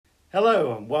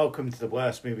Hello and welcome to the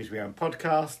Worst Movies We Own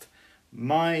podcast.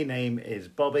 My name is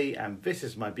Bobby and this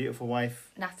is my beautiful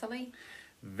wife, Natalie.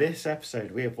 This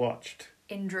episode we have watched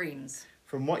In Dreams.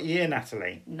 From what year,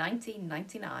 Natalie?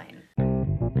 1999.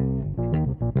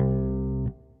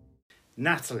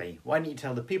 Natalie, why don't you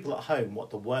tell the people at home what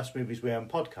the Worst Movies We Own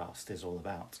podcast is all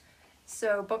about?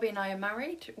 So Bobby and I are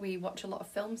married. We watch a lot of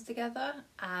films together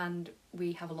and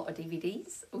we have a lot of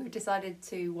DVDs. We've decided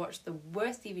to watch the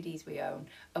worst DVDs we own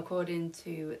according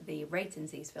to the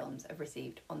ratings these films have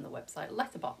received on the website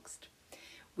Letterboxd.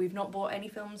 We've not bought any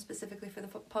films specifically for the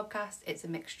podcast. It's a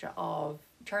mixture of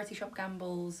charity shop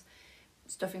gambles,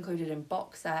 stuff included in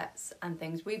box sets, and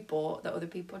things we've bought that other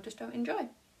people just don't enjoy.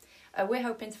 We're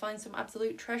hoping to find some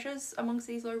absolute treasures amongst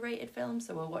these low-rated films,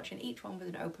 so we're watching each one with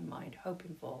an open mind,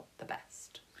 hoping for the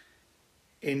best.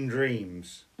 In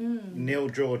Dreams, Neil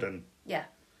Jordan. Yeah.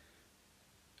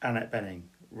 Annette Bening,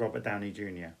 Robert Downey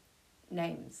Jr.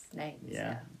 Names,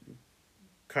 yeah.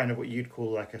 Kind of what you'd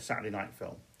call like a Saturday night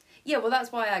film. Yeah, well,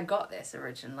 that's why I got this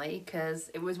originally, because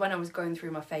it was when I was going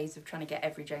through my phase of trying to get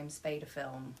every James Spader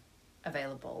film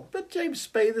available. But James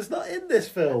Spader's not in this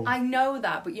film. I know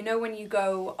that, but you know when you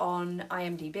go on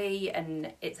IMDb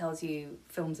and it tells you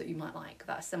films that you might like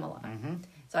that are similar. Mm-hmm.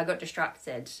 So I got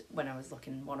distracted when I was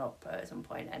looking one up at some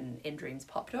point and In Dreams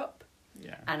popped up.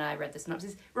 Yeah. And I read the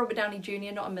synopsis. Robert Downey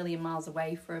Jr., not a million miles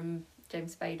away from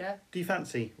James Spader. Do you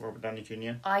fancy Robert Downey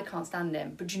Jr.? I can't stand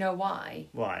him, but do you know why?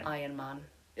 Why? Iron Man.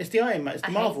 It's the Iron Man. It's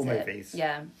the Marvel hate it. movies.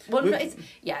 Yeah. Well, no,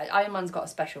 Iron Man's got a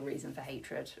special reason for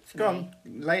hatred for Go me.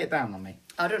 on, lay it down on me.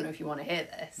 I don't know if you want to hear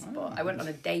this, but I went on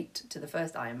a date to the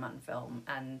first Iron Man film,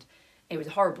 and it was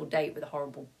a horrible date with a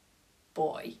horrible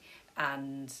boy,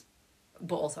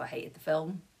 but also I hated the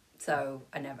film, so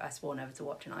I swore never to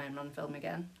watch an Iron Man film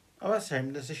again. Oh, that's a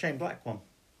shame. There's a Shane Black one.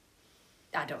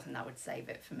 I don't think that would save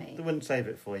it for me. They wouldn't save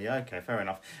it for you. Okay, fair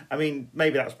enough. I mean,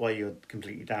 maybe that's why you're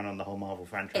completely down on the whole Marvel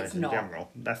franchise general.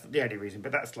 That's the only reason.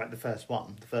 But that's like the first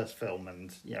film,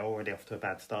 and already off to a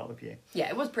bad start with you. Yeah,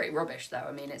 it was pretty rubbish though.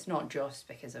 I mean, it's not just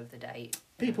because of the date.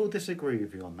 People disagree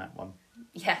with you on that one.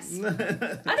 Yes,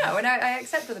 I know, and I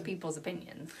accept other people's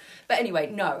opinions. But anyway,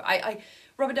 no, I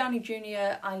Robert Downey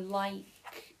Jr. I like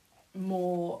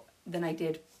more than I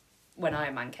did when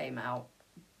Iron Man came out,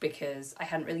 because I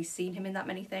hadn't really seen him in that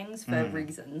many things for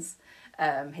reasons,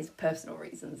 his personal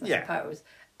reasons, I suppose.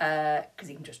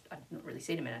 Because I'd not really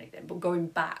seen him in anything. But going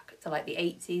back to like the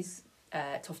 80s,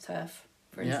 Tough Turf,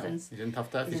 for instance. He's in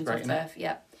Tough Turf. He's in great Tough Turf,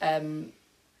 yeah. I'm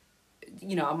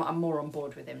more on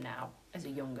board with him now as a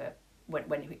younger,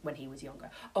 when he was younger.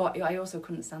 Oh, I also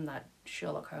couldn't stand that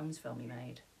Sherlock Holmes film he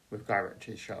made. With Guy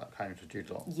Ritchie's Sherlock Holmes with Jude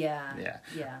Law. Yeah.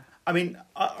 I mean,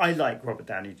 I like Robert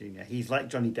Downey Jr. He's like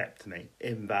Johnny Depp to me,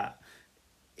 in that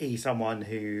he's someone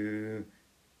who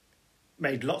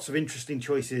made lots of interesting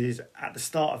choices at the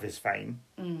start of his fame,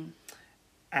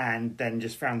 and then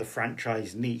just found the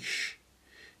franchise niche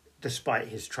despite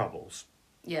his troubles.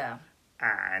 Yeah.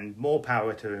 And more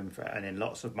power to him for earning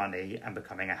lots of money and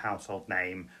becoming a household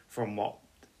name from what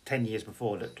 10 years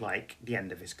before looked like the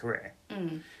end of his career.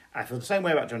 I feel the same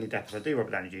way about Johnny Depp as I do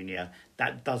Robert Downey Jr.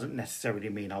 That doesn't necessarily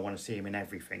mean I want to see him in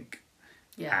everything.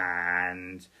 Yeah.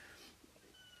 And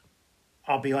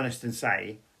I'll be honest and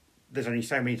say, there's only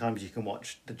so many times you can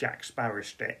watch the Jack Sparrow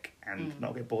shtick and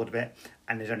not get bored of it.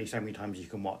 And there's only so many times you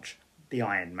can watch the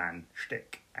Iron Man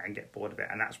shtick and get bored of it.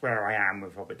 And that's where I am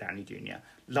with Robert Downey Jr.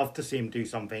 Love to see him do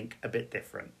something a bit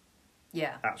different.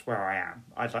 Yeah. That's where I am.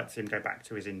 I'd like to see him go back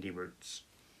to his indie roots.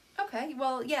 Okay,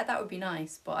 well, yeah, that would be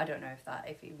nice, but I don't know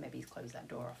if maybe he's closed that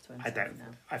door off to himself now.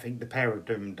 I think the pair of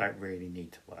them don't really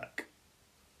need to work.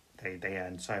 They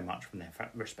earn so much from their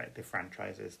respective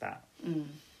franchises that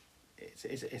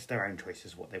it's their own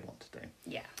choices what they want to do.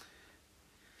 Yeah.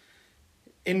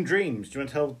 In Dreams, do you want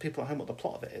to tell people at home what the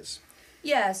plot of it is?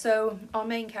 Yeah, so our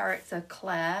main character,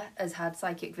 Claire, has had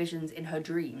psychic visions in her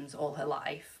dreams all her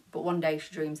life, but one day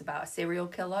she dreams about a serial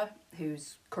killer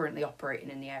who's currently operating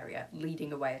in the area,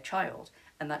 leading away a child,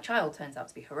 and that child turns out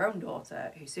to be her own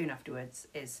daughter, who soon afterwards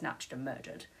is snatched and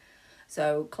murdered.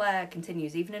 So Claire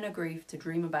continues, even in her grief, to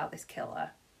dream about this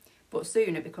killer, but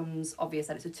soon it becomes obvious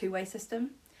that it's a two-way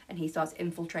system, and he starts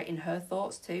infiltrating her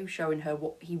thoughts too, showing her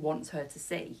what he wants her to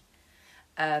see.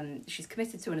 She's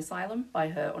committed to an asylum by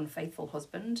her unfaithful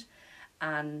husband,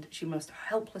 and she must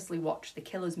helplessly watch the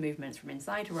killer's movements from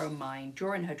inside her own mind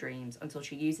during her dreams until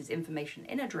she uses information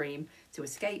in a dream to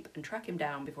escape and track him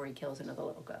down before he kills another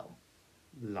little girl.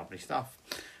 Lovely stuff.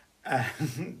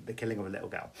 The killing of a little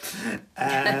girl.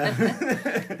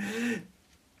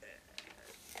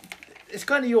 It's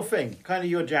kind of your thing, kind of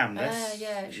your jam, this.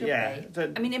 Yeah, it should be.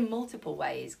 So, I mean, in multiple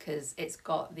ways, because it's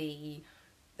got the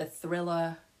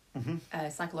thriller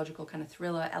psychological kind of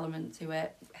thriller element to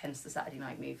it, hence the Saturday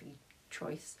night movie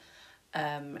choice.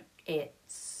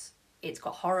 It's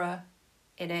got horror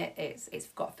in it. It's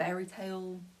got fairy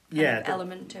tale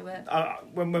element to it.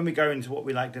 When we go into what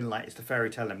we like, didn't like, it's the fairy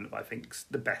tale element that I think's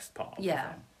the best part of the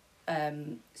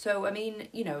film. So I mean,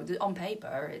 you know, on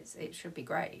paper it should be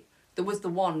great. There was the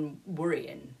one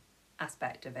worrying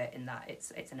aspect of it in that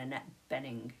it's an Annette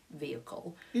Bening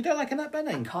vehicle. You don't like Annette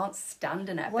Bening? I can't stand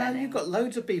Annette Bening. Well, you've got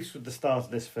loads of beefs with the stars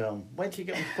of this film. Where do you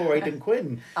get before Aidan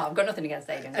Quinn? Oh, I've got nothing against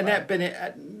Aidan Quinn.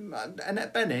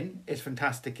 Annette Bening is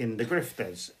fantastic in The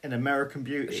Grifters, in American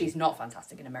Beauty. She's not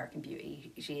fantastic in American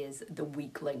Beauty. She is the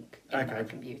weak link in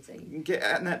American Beauty. Get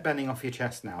Annette Bening off your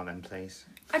chest now then, please.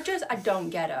 I don't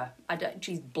get her.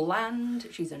 She's bland,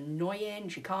 she's annoying,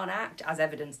 she can't act, as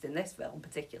evidenced in this film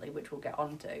particularly, which we'll get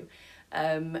on to.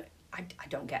 I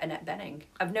don't get Annette Bening.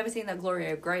 I've never seen that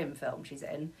Gloria Graham film she's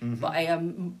in, but I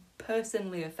am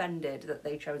personally offended that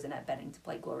they chose Annette Bening to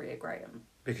play Gloria Graham.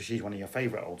 Because she's one of your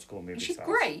favourite old school movie She's stars.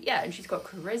 great, yeah, and she's got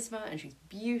charisma, and she's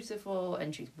beautiful,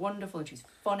 and she's wonderful, and she's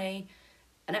funny.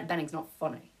 Annette Bening's not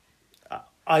funny.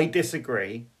 I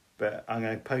disagree, but I'm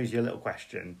going to pose you a little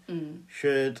question.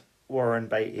 Should Warren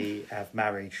Beatty have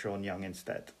married Sean Young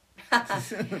instead? No.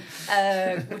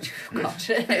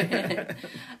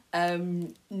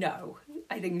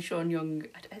 I think Sean Young...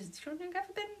 Has Sean Young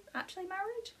ever been actually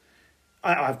married?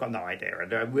 I've got no idea.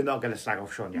 We're not going to slag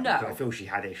off Sean Young. No. Because I feel she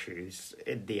had issues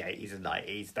in the 80s and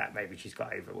 90s that maybe she's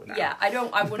got over with now. Yeah,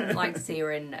 I wouldn't like to see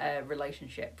her in a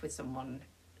relationship with someone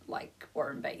like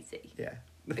Warren Beatty. Yeah.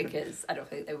 Because I don't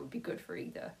think they would be good for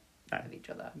either of each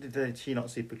other. Did she not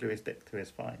super glue his dick to his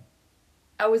spine?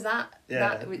 Oh, was that?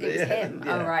 Yeah. It was him?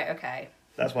 Yeah. Oh, right, okay.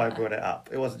 That's why I brought it up.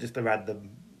 It wasn't just a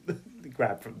random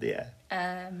grab from the air.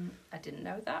 I didn't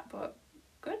know that, but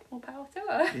good, more power to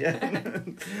her.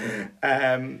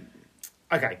 Yeah.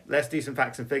 Okay, let's do some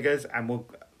facts and figures, and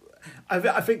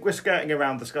I think we're skirting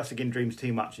around discussing In Dreams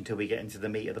too much until we get into the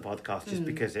meat of the podcast, just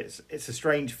because it's a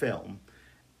strange film,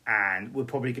 and we're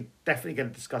probably definitely going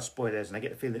to discuss spoilers, and I get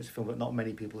the feeling it's a film that not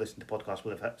many people listening to podcasts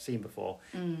will have seen before.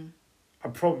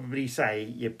 I'd probably say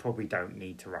you probably don't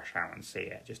need to rush out and see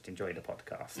it. Just enjoy the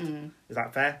podcast. Is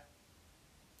that fair?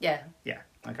 Yeah. Yeah,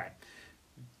 okay.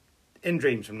 In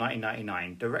Dreams from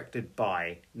 1999, directed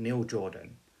by Neil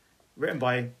Jordan. Written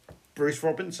by Bruce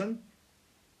Robinson.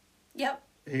 Yep.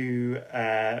 Who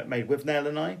made With Nail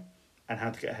and I and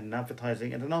How to Get Ahead in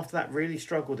Advertising. And then after that really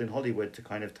struggled in Hollywood to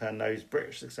kind of turn those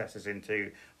British successes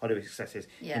into Hollywood successes.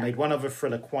 Yeah. He made one other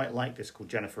thriller quite like this called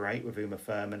Jennifer 8 with Uma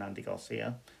Thurman, Andy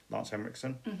Garcia, Lance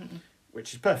Henriksen,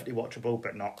 which is perfectly watchable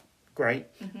but not great.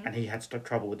 And he had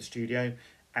trouble with the studio.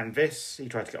 And this, he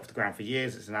tried to get off the ground for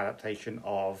years. It's an adaptation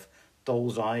of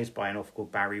Doll's Eyes by an author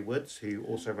called Barry Woods, who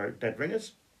also wrote Dead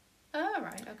Ringers. Oh,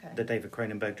 right, okay. The David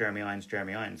Cronenberg, Jeremy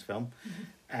Irons film.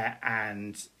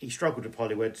 And he struggled with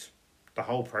Hollywood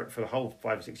for the whole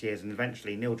 5 or 6 years, and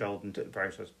eventually Neil Jordan took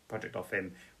the project off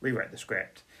him, rewrote the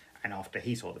script, and after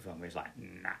he saw the film, he was like,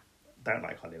 nah, don't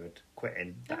like Hollywood,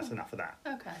 quitting, that's enough of that.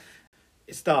 Okay.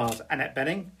 It stars Annette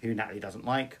Bening, who Natalie doesn't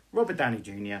like, Robert Downey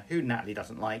Jr., who Natalie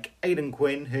doesn't like, Aidan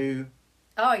Quinn, who...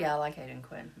 Oh, yeah, I like Aidan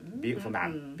Quinn. Beautiful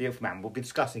man. We'll be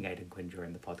discussing Aidan Quinn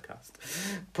during the podcast.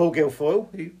 Paul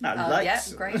Guilfoyle, who Natalie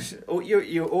likes. Yeah, great.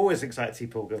 You're always excited to see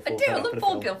Paul Guilfoyle. I do, I love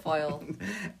Paul Guilfoyle.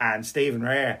 And Stephen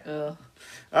Rea. Ugh.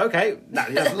 Okay,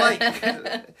 Natalie doesn't like.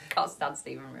 Can't stand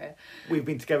Stephen Rea. We've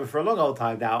been together for a long old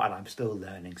time now, and I'm still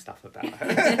learning stuff about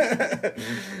her.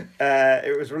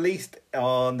 It was released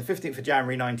on the 15th of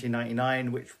January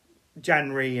 1999, which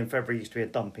January and February used to be a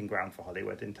dumping ground for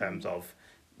Hollywood in terms of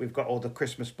we've got all the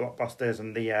Christmas blockbusters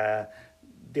and the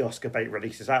Oscar bait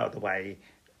releases out of the way.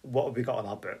 What have we got on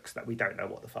our books that we don't know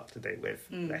what the fuck to do with?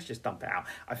 Let's just dump it out.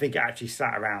 I think it actually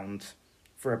sat around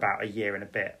for about a year and a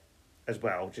bit as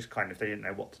well, just kind of they didn't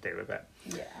know what to do with it.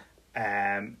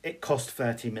 Yeah. It cost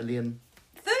 30 million.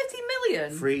 30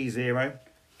 million? 30.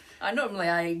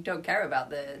 I don't care about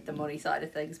the money side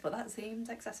of things, but that seems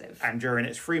excessive. And during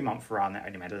its 3-month run, it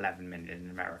only made 11 million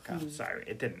in America, so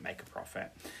it didn't make a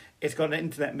profit. It's got an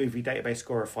Internet Movie Database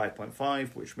score of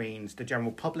 5.5, which means the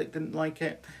general public didn't like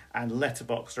it, and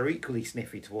Letterboxd are equally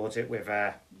sniffy towards it with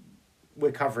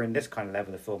we're covering this kind of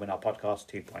level of film in our podcast,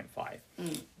 2.5.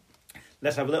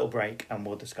 Let's have a little break and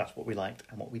we'll discuss what we liked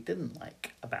and what we didn't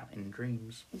like about In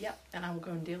Dreams. Yep, and I will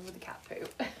go and deal with the cat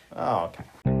poop. Oh, okay.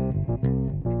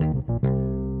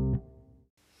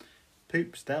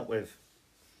 Poop's dealt with.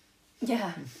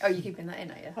 Yeah. Oh, you're keeping that in,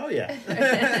 are you? Oh, yeah.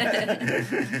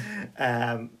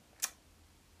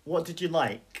 What did you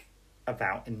like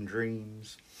about In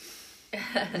Dreams?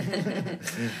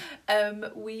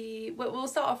 We'll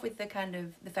start off with the kind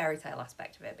of the fairy tale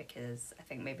aspect of it, because I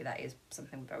think maybe that is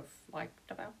something we both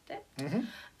liked about it.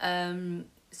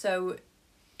 So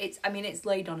it's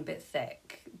laid on a bit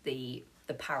thick, the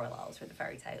parallels with the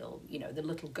fairy tale. You know, the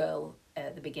little girl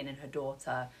at the beginning, her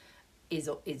daughter is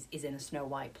in a Snow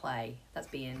White play that's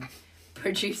being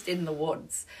produced in the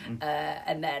woods,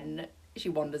 and then she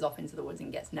wanders off into the woods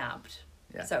and gets nabbed.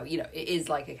 Yeah. So, you know, it is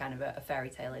like a kind of a fairy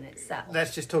tale in itself.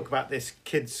 Let's just talk about this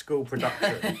kids' school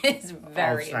production. It's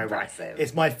very impressive.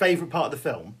 It's my favourite part of the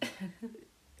film.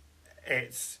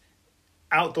 It's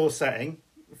outdoor setting,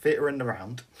 theatre in the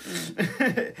round,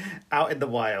 out in the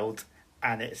wild,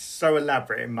 and it's so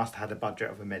elaborate it must have had a budget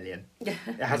of $1 million. It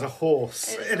has a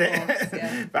horse in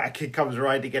it. But a kid comes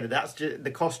riding in it. That's just,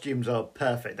 the costumes are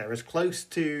perfect. They're as close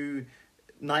to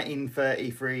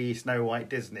 1933 Snow White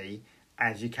Disney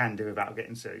as you can do without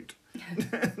getting sued.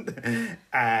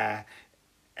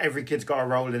 Every kid's got a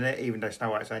role in it, even though Snow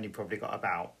White's only probably got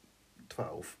about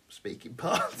 12 speaking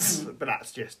parts. But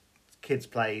that's just kids'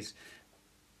 plays.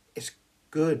 It's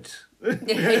good.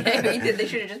 They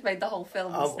should have just made the whole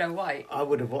film with Snow White. I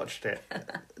would have watched it.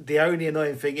 The only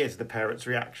annoying thing is the parents'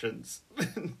 reactions.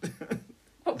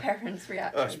 What parents'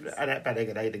 reactions? Annette Bening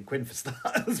and Aidan Quinn for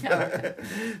starters.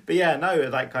 But yeah, no,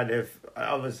 like kind of,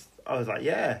 I was like,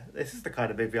 yeah, this is the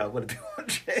kind of movie I want to be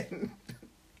watching.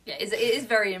 Yeah, it is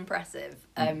very impressive.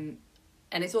 And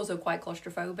it's also quite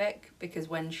claustrophobic, because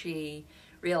when she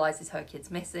realises her kid's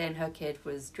missing, her kid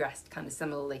was dressed kind of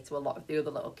similarly to a lot of the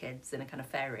other little kids in a kind of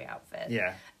fairy outfit.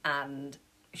 Yeah. And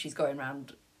she's going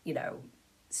around, you know,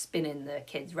 spinning the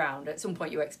kids round. At some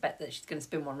point you expect that she's going to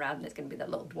spin one round and it's going to be that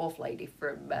little dwarf lady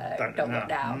from Don't Look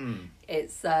Down.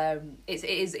 It's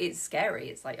scary.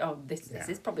 It's like, oh, this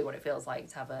is probably what it feels like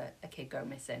to have a kid go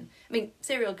missing. I mean,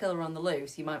 serial killer on the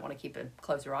loose, you might want to keep a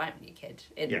closer eye on your kid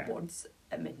in the woods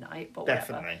at midnight, but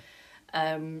whatever.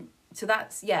 Definitely. So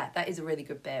that is a really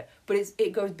good bit, but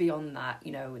it goes beyond that.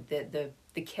 You know,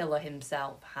 the killer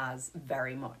himself has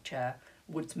very much a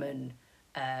woodsman,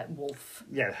 wolf,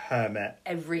 hermit,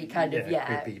 every kind of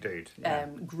creepy dude,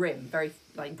 Grimm, very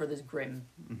like Brothers Grimm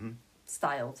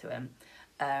style to him.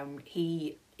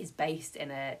 He is based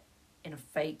in a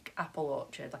fake apple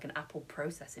orchard, like an apple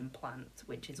processing plant,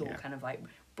 which is all kind of like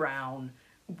brown,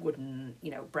 wooden,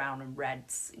 you know, brown and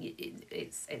reds.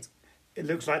 It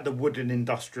looks like the wooden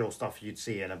industrial stuff you'd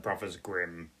see in a Brothers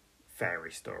Grimm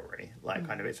fairy story. Like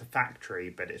kind of, it's a factory,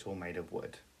 but it's all made of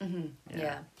wood.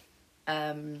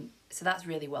 So that's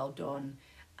really well done,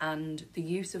 and the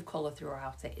use of colour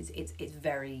throughout it it's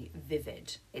very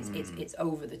vivid. It's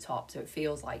over the top, so it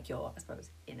feels like you're, I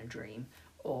suppose, in a dream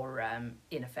or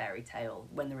in a fairy tale.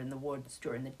 When they're in the woods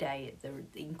during the day, the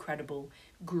incredible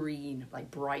green,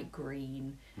 like bright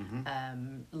green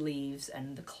leaves,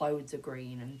 and the clothes are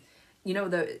green, and you know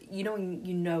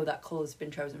that colour's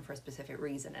been chosen for a specific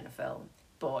reason in a film,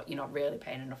 but you're not really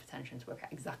paying enough attention to work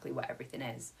out exactly what everything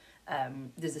is.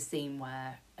 There's a scene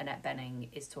where Annette Bening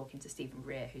is talking to Stephen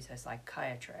Greer, who's her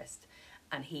psychiatrist,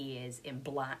 and he is in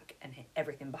black, and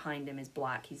everything behind him is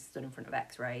black. He's stood in front of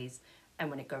X-rays,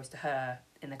 and when it goes to her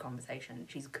in the conversation,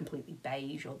 she's completely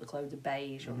beige, or the clothes are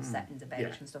beige, or the settings are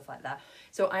beige and stuff like that.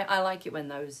 So I like it when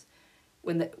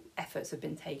the efforts have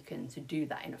been taken to do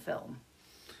that in a film.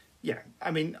 Yeah, I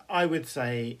mean, I would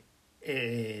say it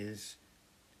is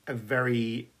a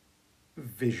very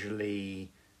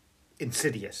visually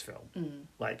insidious film,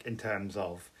 like in terms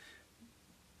of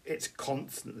it's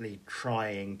constantly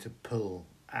trying to pull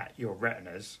at your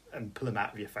retinas and pull them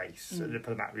out of your face and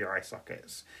pull them out of your eye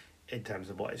sockets in terms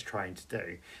of what it's trying to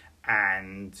do.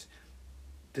 And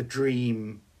the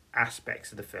dream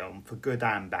aspects of the film, for good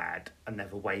and bad, are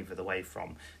never wavered away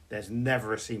from. There's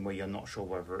never a scene where you're not sure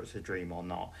whether it's a dream or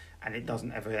not, and it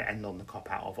doesn't ever end on the cop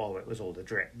out of, oh, it was all a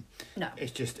dream. No,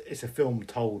 it's a film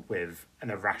told with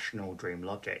an irrational dream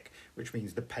logic, which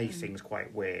means the pacing's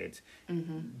quite weird,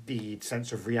 the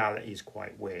sense of reality is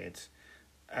quite weird,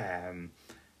 and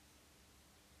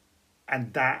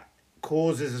that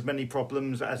causes as many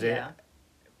problems as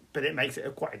but it makes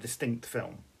it quite a distinct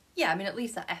film. Yeah, I mean, at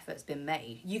least that effort's been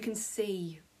made. You can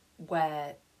see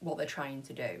what they're trying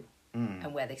to do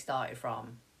and where they started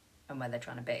from and where they're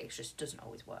trying to be. It just doesn't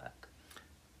always work.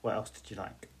 What else did you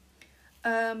like?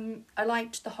 I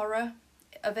liked the horror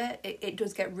of it. It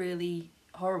does get really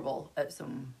horrible at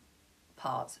some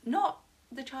parts. Not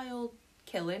the child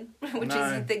killing, which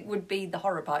is, you think, would be the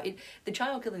horror part. The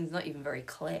child killing is not even very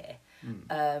clear.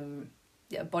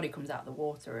 A body comes out of the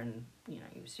water, and you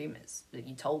assume it's that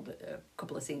you told a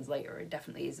couple of scenes later it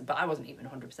definitely is, but I wasn't even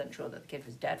 100% sure that the kid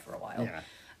was dead for a while.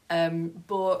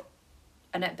 But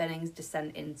Annette Bening's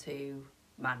descent into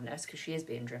madness, because she is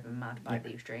being driven mad by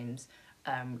these dreams,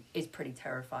 is pretty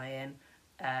terrifying.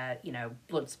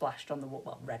 Blood splashed on the wall,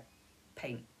 well, red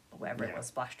paint or whatever it was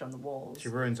splashed on the walls. She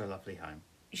ruins her lovely home.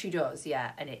 She does,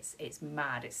 yeah, and it's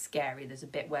mad, it's scary. There's a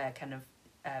bit where kind of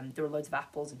there are loads of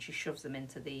apples and she shoves them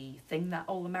into the thing that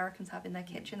all Americans have in their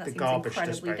kitchen. That seems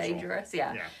incredibly dangerous.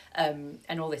 Yeah.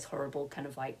 And all this horrible kind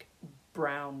of like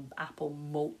brown apple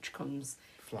mulch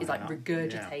is like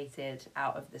regurgitated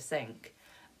out of the sink.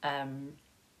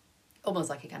 Almost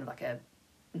like a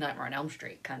Nightmare on Elm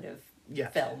Street kind of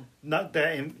film. No,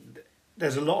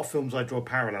 there's a lot of films I draw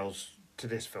parallels to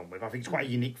this film with. I think it's quite a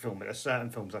unique film, but there's certain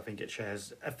films I think it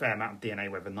shares a fair amount of DNA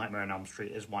with, and Nightmare on Elm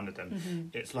Street is one of them.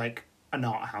 Mm-hmm. It's like an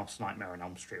art house Nightmare on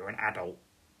Elm Street, or an adult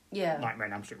Nightmare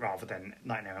on Elm Street, rather than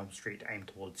Nightmare on Elm Street aimed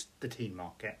towards the teen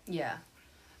market. Yeah.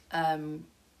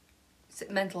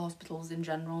 Mental hospitals in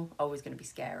general, always going to be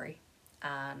scary.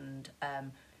 And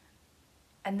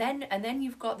then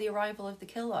you've got the arrival of the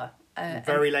killer.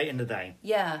 Very late in the day.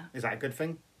 Yeah. Is that a good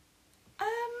thing?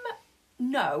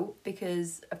 No,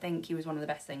 because I think he was one of the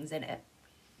best things in it.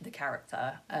 The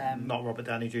character. Not Robert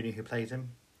Downey Jr. who plays him?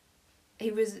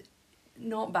 He was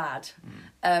not bad.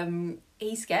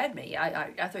 He scared me.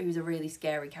 I thought he was a really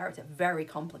scary character. Very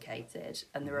complicated.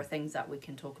 And there are things that we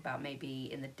can talk about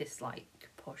maybe in the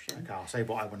dislike portion. Okay, I'll say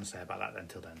what I want to say about that then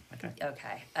till then.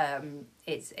 Okay.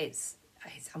 It's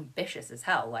ambitious as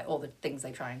hell, like all the things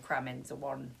they try and cram into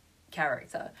one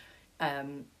character.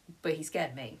 But he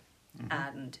scared me.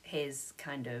 Mm-hmm. And his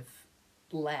kind of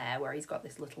lair where he's got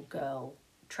this little girl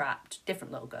trapped,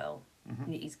 different little girl,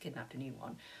 he's kidnapped a new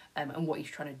one, and what he's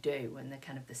trying to do and the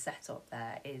kind of the setup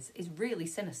there is really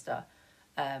sinister.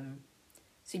 So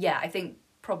yeah, I think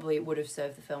probably it would have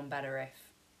served the film better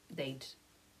if they'd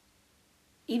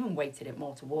even weighted it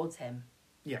more towards him,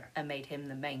 and made him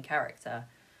the main character,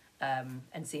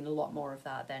 and seen a lot more of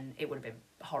that. Then it would have been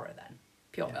horror then,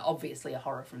 obviously a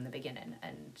horror from the beginning,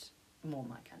 and more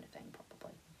my kind of thing,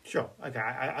 probably. Sure. Okay.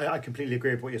 I completely agree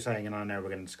with what you're saying, and I know we're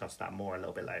going to discuss that more a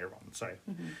little bit later on. So,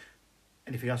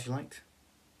 anything else you liked?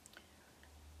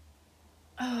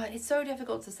 It's so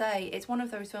difficult to say. It's one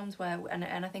of those films where,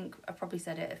 and I think I've probably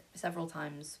said it several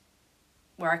times,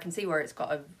 where I can see where it's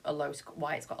got a low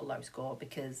why it's got a low score,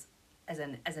 because as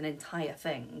an entire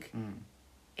thing,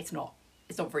 it's not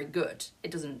very good.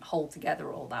 It doesn't hold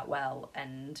together all that well,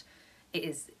 and it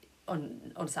is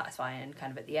unsatisfying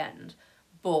kind of at the end.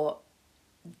 But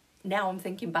now I'm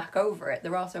thinking back over it,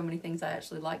 there are so many things I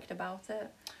actually liked about it.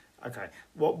 Okay.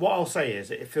 What I'll say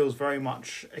is it feels very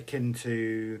much akin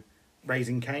to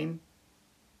Raising Cain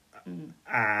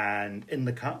and In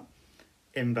the Cut,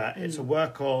 in that it's a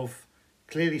work of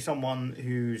clearly someone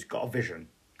who's got a vision.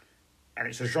 And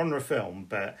it's a genre film,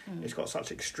 but it's got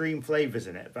such extreme flavours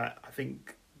in it that I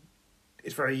think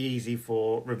it's very easy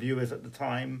for reviewers at the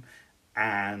time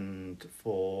and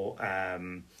for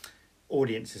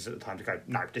audiences at the time to go,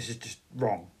 no, this is just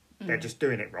wrong. They're just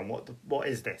doing it wrong. What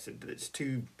is this? It's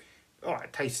too... Oh,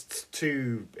 it tastes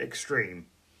too extreme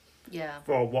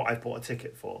for what I bought a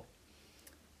ticket for.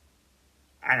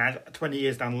 And 20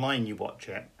 years down the line, you watch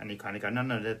it and you kind of go,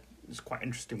 no, it's quite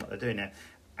interesting what they're doing here.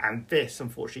 And this,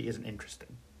 unfortunately, isn't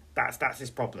interesting. That's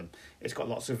its problem. It's got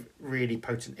lots of really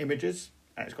potent images,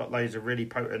 and it's got loads of really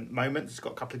potent moments. It's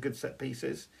got a couple of good set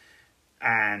pieces.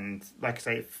 And, like I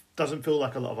say, it doesn't feel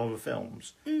like a lot of other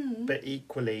films. But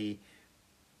equally,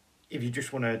 if you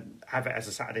just want to have it as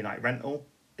a Saturday night rental,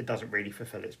 it doesn't really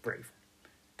fulfill its brief.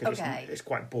 Because it's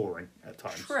quite boring at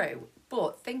times. True.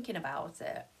 But thinking about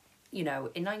it, in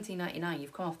 1999,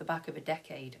 you've come off the back of a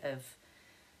decade of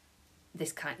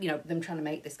this kind, them trying to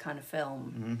make this kind of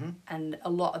film, and a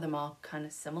lot of them are kind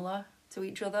of similar to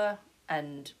each other,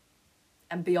 and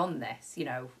beyond this,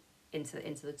 into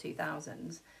the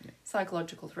 2000s,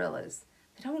 psychological thrillers,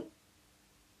 they don't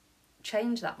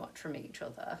change that much from each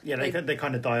other. Yeah, they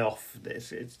kind of die off.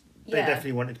 They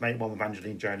definitely wanted to make one with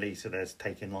Angelina Jolie, so there's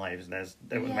Taking Lives, and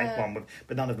they would make one with,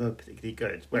 but none of them are particularly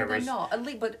good. Whereas, no, they're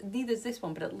not. But neither's this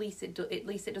one. But at least it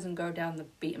doesn't go down the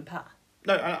beaten path.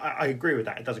 No, I agree with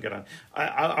that. It doesn't go down.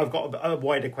 I've got a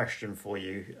wider question for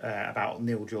you about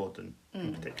Neil Jordan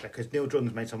in particular, because Neil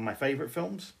Jordan's made some of my favourite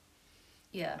films.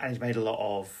 Yeah. And he's made a lot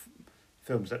of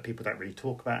films that people don't really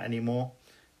talk about anymore.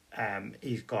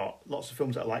 He's got lots of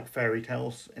films that are like fairy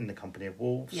tales, In the Company of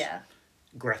Wolves. Yeah.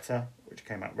 Greta, which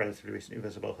came out relatively recently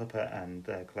with Isabel Huppert and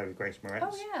Chloe Grace Moretz.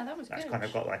 Oh yeah, that was good. That's kind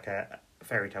of got like a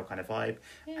fairy tale kind of vibe.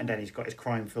 Yeah. And then he's got his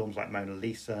crime films like Mona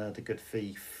Lisa, The Good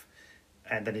Thief.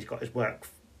 And then he's got his work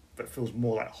that feels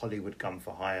more like Hollywood gun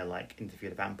for hire, like Interview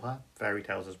with the Vampire, fairy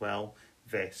tales as well.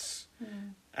 This.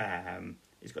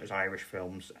 He's got his Irish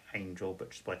films, Angel,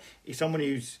 Butcher's Boy. He's someone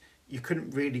you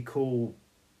couldn't really call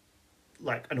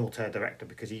like an auteur director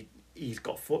because he's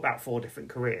got about 4 different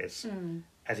careers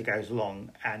as he goes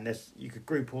along, and you could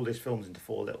group all his films into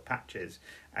 4 little patches,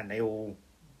 and they all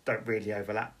don't really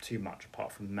overlap too much,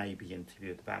 apart from maybe Interview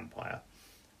with the Vampire.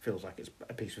 Feels like it's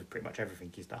a piece of pretty much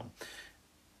everything he's done.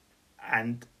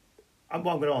 And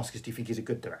what I'm going to ask is, do you think he's a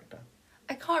good director?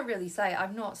 I can't really say.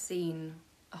 I've not seen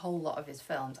a whole lot of his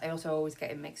films. I also always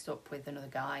get him mixed up with another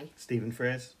guy. Stephen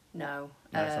Frears? No.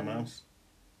 Someone else?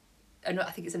 I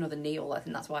think it's another Neil. I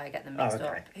think that's why I get them mixed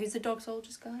up. Who's the Dog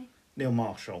Soldiers guy? Neil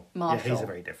Marshall. Yeah, he's a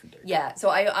very different dude. Yeah, so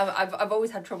I've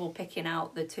always had trouble picking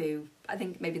out the two. I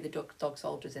think maybe the Dog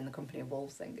Soldiers in the Company of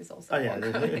Wolves thing is also. Oh yeah,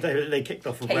 they kicked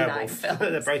off with werewolves.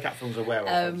 The breakout films are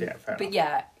werewolves. Yeah, fair but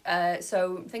enough.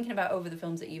 So thinking about over the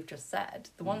films that you've just said,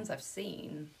 the ones I've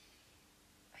seen,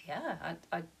 yeah,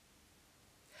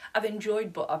 I've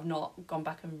enjoyed, but I've not gone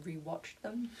back and rewatched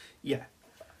them. Yeah.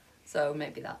 So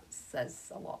maybe that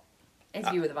says a lot.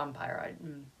 Interview with a Vampire,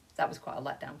 that was quite a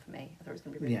letdown for me. I thought it was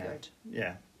going to be really good.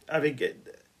 Yeah. I think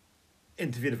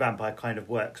Interview with the Vampire kind of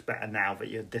works better now that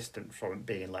you're distant from it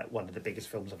being like one of the biggest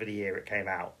films of the year it came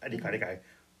out. And you kind of go,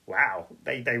 wow,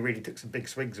 they really took some big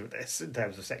swings with this in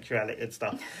terms of sexuality and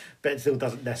stuff. But it still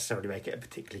doesn't necessarily make it a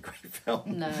particularly great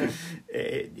film. No.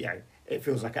 It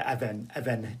feels like an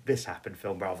then this happened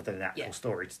film rather than an actual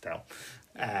story to tell.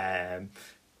 Yeah.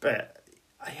 But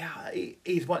yeah,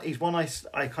 he's one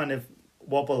I kind of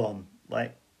wobble on.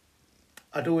 Like,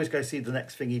 I'd always go see the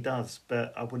next thing he does,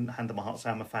 but I wouldn't hand on my heart say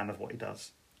I'm a fan of what he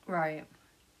does. Right.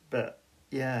 But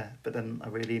then I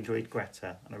really enjoyed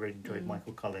Greta, and I really enjoyed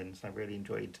Michael Collins, and I really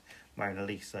enjoyed Mona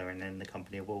Lisa, and then The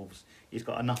Company of Wolves. He's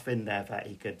got enough in there that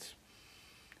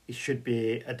he should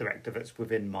be a director that's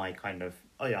within my kind of,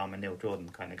 oh yeah, I'm a Neil Jordan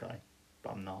kind of guy, but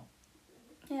I'm not.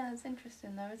 Yeah, it's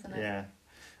interesting though, isn't it?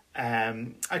 Yeah.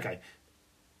 Okay.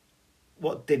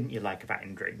 What didn't you like about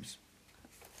In Dreams?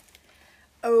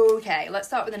 Okay, let's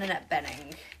start with Annette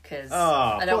Bening, because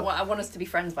I want us to be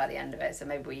friends by the end of it, so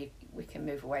maybe we can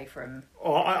move away from...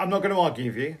 Oh, I'm not going to argue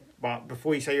with you, but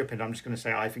before you say your opinion, I'm just going to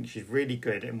say I think she's really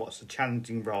good in what's a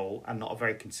challenging role and not a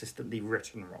very consistently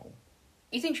written role.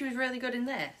 You think she was really good in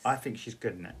this? I think she's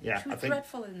good in it, yeah. She was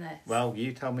dreadful in this. Well,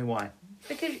 you tell me why.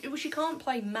 Because she can't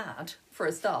play mad, for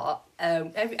a start.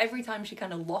 Every time she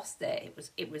kind of lost it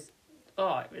was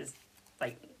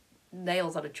like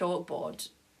nails on a chalkboard.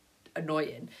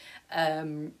 Annoying. What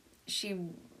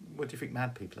do you think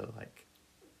mad people are like?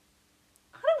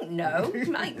 I don't know.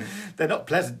 They're not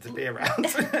pleasant to be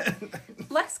around.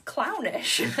 Less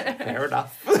clownish. Fair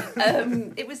enough.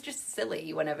 It was just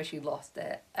silly whenever she lost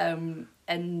it. But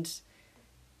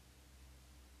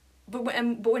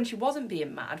when she wasn't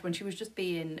being mad, when she was just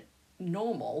being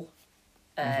normal,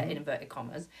 in inverted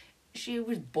commas, she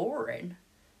was boring.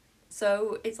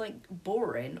 So it's like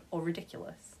boring or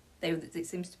ridiculous. It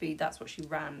seems to be that's what she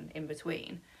ran in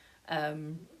between.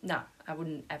 No, I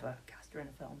wouldn't ever cast her in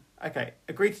a film. Okay,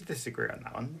 agree to disagree on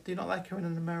that one. Do you not like her in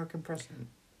An American President?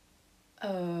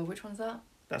 Which one's that?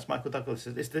 That's Michael Douglas.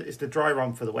 It's the dry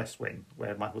run for The West Wing,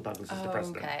 where Michael Douglas is the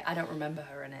president. Okay, I don't remember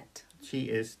her in it. She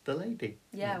is the lady.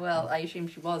 Yeah, well, I assume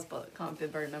she was, but it can't have been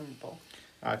very memorable.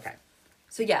 Okay.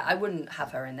 So yeah, I wouldn't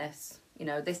have her in this. You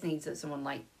know, this needs someone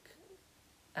like...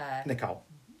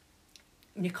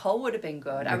 Nicole would have been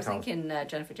good. I was thinking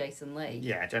Jennifer Jason Leigh.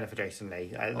 Yeah, Jennifer Jason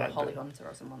Leigh. Or Holly Hunter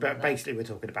or someone but like that. basically we're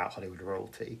talking about Hollywood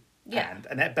royalty. Yeah. And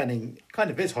Annette Bening kind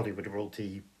of is Hollywood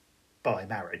royalty by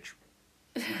marriage.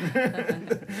 Yeah.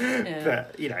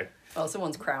 But, you know... Well,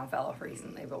 someone's crown fell off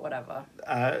recently, but whatever.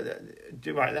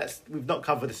 Right, we've not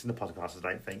covered this in the podcast, I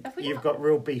don't think. You've got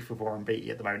real beef with Warren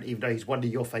Beatty at the moment, even though he's one of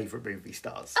your favourite movie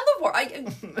stars. I love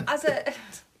Warren.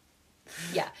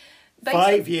 Yeah.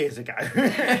 Basically, 5 years ago.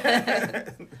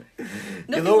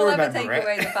 Nothing will ever take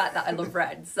away the fact that I love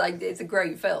Reds. Like, it's a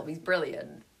great film. He's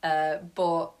brilliant.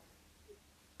 But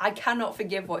I cannot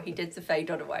forgive what he did to Faye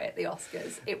Dunaway at the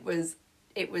Oscars. It was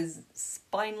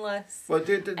spineless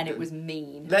and it was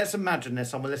mean. Let's imagine there's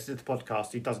someone listening to the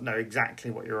podcast who doesn't know exactly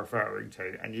what you're referring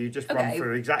to, and you just run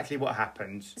through exactly what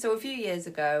happened. So a few years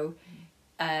ago,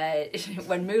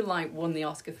 when Moonlight won the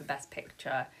Oscar for Best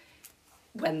Picture,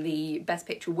 when the Best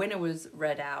Picture winner was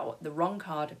read out, the wrong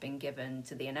card had been given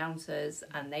to the announcers,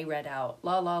 and they read out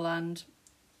La La Land,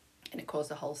 and it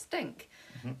caused a whole stink.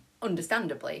 Mm-hmm.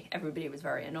 Understandably, everybody was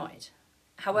very annoyed.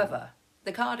 However,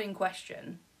 the card in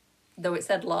question, though it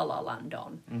said La La Land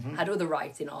on, had other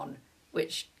writing on,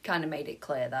 which kind of made it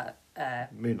clear that...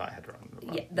 Moonlight had wrong.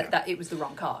 That it was the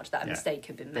wrong card, that a mistake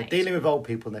had been made. They're dealing with old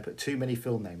people and they put too many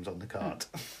film names on the card.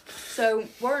 So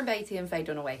Warren Beatty and Faye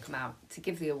Dunaway come out to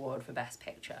give the award for Best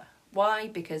Picture. Why?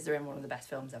 Because they're in one of the best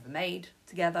films ever made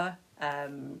together.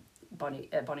 Bonnie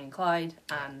and Clyde,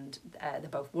 and they're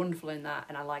both wonderful in that,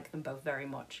 and I like them both very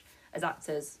much as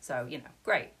actors. So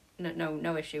great,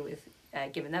 no issue with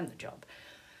giving them the job.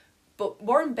 But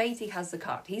Warren Beatty has the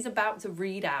card. He's about to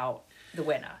read out the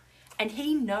winner, and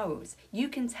he knows. You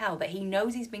can tell that he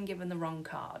knows he's been given the wrong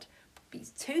card. But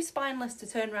he's too spineless to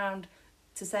turn around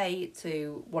to say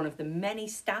to one of the many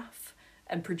staff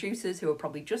and producers who are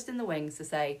probably just in the wings to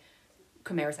say,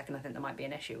 come here a second, I think there might be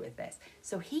an issue with this.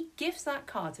 So he gives that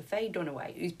card to Faye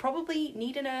Dunaway, who's probably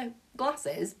needing her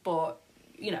glasses, but,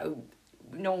 no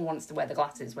one wants to wear the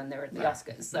glasses when they're at the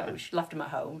Oscars, so she left them at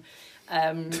home.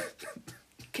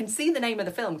 Can see the name of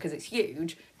the film because it's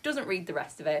huge, doesn't read the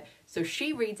rest of it, so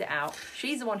she reads it out.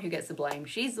 She's the one who gets the blame.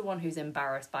 She's the one who's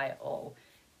embarrassed by it all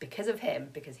because of him,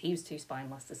 because he was too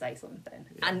spineless to say something.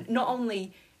 Yeah. And not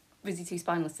only was he too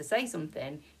spineless to say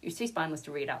something, he was too spineless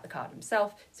to read out the card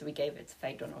himself, so he gave it to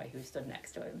Faye Dunaway, who stood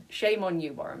next to him. Shame on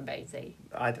you, Warren Beatty.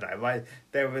 I don't know.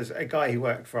 There was a guy who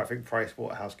worked for, I think,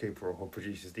 PricewaterhouseCoopers, who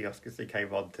produces the Oscars. He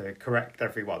came on to correct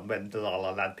everyone when the La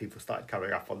La Land people started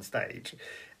coming up on stage.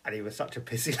 And he was such a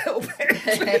pissy little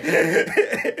bitch.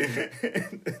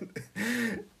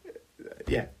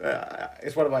 Yeah,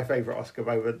 it's one of my favourite Oscar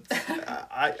moments.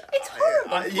 It's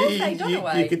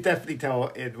horrible. You could definitely tell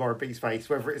in Warren Beatty's face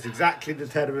whether it's exactly the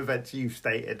turn of events you've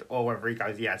stated or whether he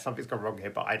goes, yeah, something's gone wrong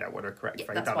here, but I don't want to correct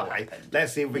Faye Dunaway.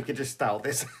 Let's see if we can just style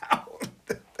this out.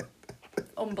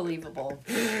 Unbelievable.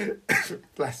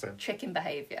 Bless him. Chicken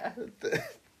behaviour. Do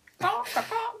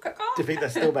you think they're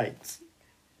still mates?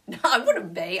 No, I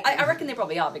wouldn't be. I reckon they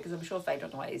probably are, because I'm sure Faye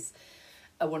Dunaway is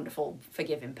a wonderful,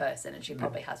 forgiving person, and she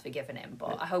probably has forgiven him.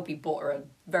 But I hope he bought her a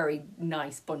very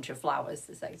nice bunch of flowers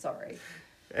to say sorry.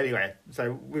 Anyway,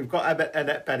 so we've got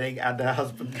Annette Bening and her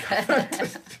husband.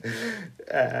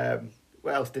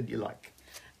 What else did you like?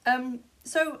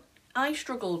 So I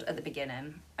struggled at the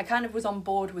beginning. I kind of was on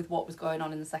board with what was going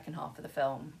on in the second half of the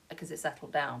film because it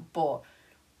settled down. But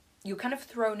you're kind of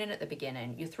thrown in at the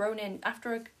beginning. You're thrown in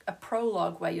after a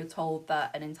prologue where you're told that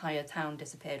an entire town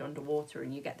disappeared underwater,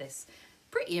 and you get this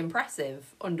pretty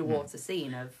impressive underwater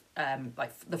scene of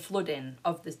the flooding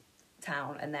of the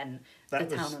town and then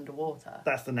town underwater.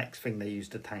 That's the next thing. They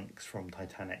used the tanks from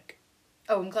Titanic.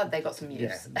 Oh, I'm glad they got some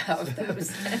use out of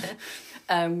those.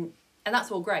 And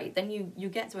that's all great. Then you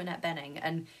get to Annette Bening,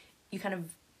 and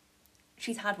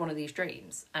she's had one of these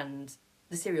dreams, and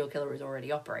the serial killer is already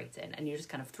operating, and you're just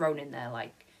kind of thrown in there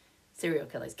like, serial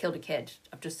killer's killed a kid.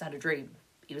 I've just had a dream.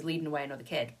 He was leading away another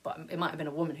kid, but it might have been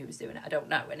a woman who was doing it. I don't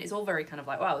know. And it's all very kind of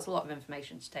like, wow, there's a lot of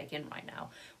information to take in right now,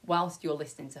 whilst you're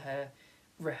listening to her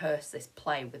rehearse this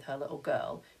play with her little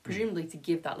girl, presumably to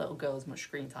give that little girl as much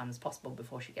screen time as possible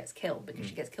before she gets killed, because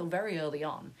she gets killed very early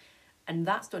on. And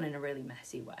that's done in a really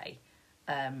messy way.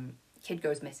 Kid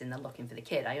goes missing, they're looking for the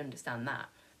kid. I understand that.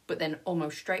 But then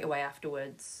almost straight away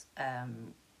afterwards,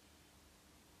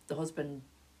 the husband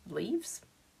leaves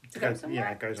to go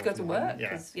somewhere. Goes to go to work,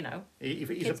 because,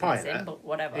 he's a pilot. Missing, but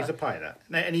whatever. He's a pilot.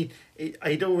 And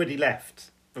he'd already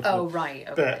left before. Oh, right.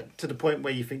 Okay. But to the point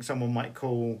where you think someone might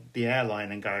call the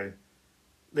airline and go,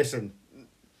 listen,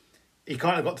 he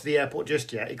can't have got to the airport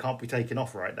just yet. He can't be taken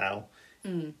off right now.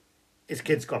 His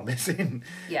kid's gone missing.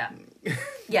 Yeah.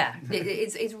 Yeah.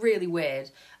 It's really weird.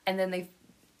 And then they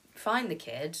find the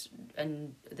kid,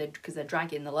 and because they're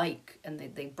dragging the lake, and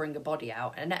they bring a body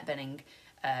out, and Annette Bening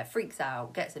freaks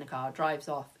out, gets in a car, drives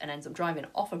off, and ends up driving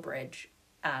off a bridge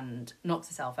and knocks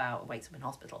herself out and wakes up in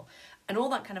hospital. And all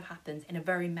that kind of happens in a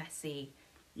very messy,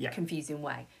 confusing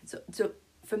way. So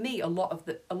for me, a lot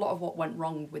of what went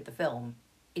wrong with the film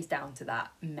is down to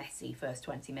that messy first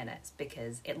 20 minutes,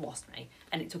 because it lost me,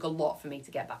 and it took a lot for me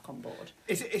to get back on board.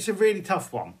 It's a really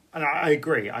tough one, and I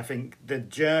agree. I think the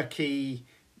jerky,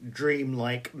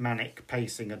 dreamlike, manic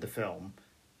pacing of the film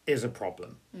is a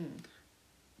problem.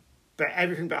 But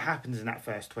everything that happens in that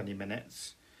first 20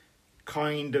 minutes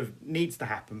kind of needs to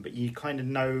happen, but you kind of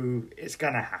know it's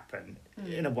going to happen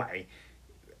in a way.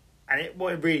 And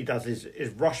what it really does is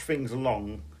rush things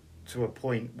along to a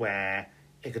point where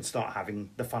it could start having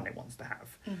the fun it wants to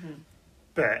have.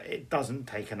 But it doesn't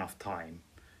take enough time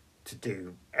to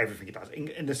do everything it does.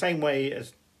 In the same way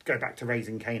as, go back to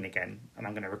Raising Cain again, and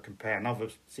I'm going to compare another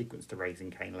sequence to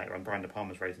Raising Cain later on, Brian De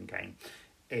Palma's Raising Cain,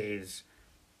 is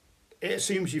it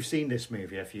assumes you've seen this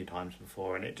movie a few times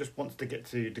before, and it just wants to get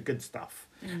to the good stuff.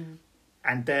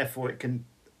 And therefore it can,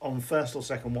 on first or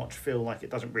second watch, feel like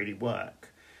it doesn't really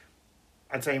work.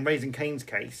 I'd say in Raising Cain's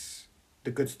case,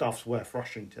 the good stuff's worth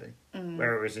rushing to.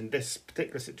 Whereas in this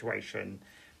particular situation,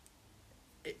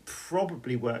 it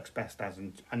probably works best as,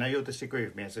 and I know you'll disagree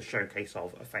with me, as a showcase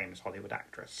of a famous Hollywood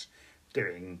actress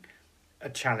doing a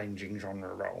challenging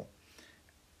genre role.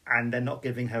 and they're not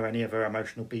giving her any of her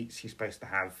emotional beats she's supposed to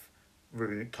have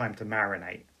time to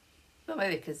marinate. Well,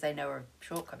 maybe because they know her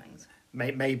shortcomings.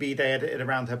 Maybe they edited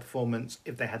around her performance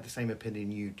if they had the same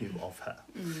opinion you do of her.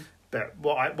 But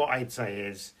what I'd say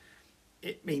is,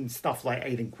 it means stuff like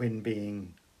Aidan Quinn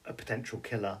being a potential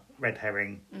killer, red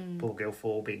herring, Paul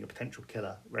Guilford being a potential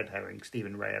killer, red herring,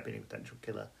 Stephen Rea being a potential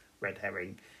killer, red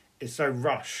herring, is so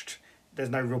rushed, there's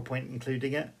no real point in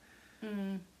including it.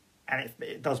 And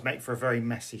it does make for a very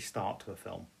messy start to a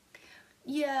film.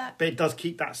 Yeah. But it does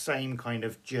keep that same kind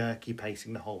of jerky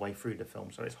pacing the whole way through the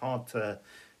film, so it's hard to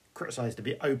criticise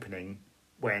the opening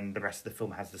when the rest of the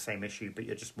film has the same issue, but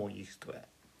you're just more used to it.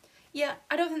 Yeah,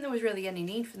 I don't think there was really any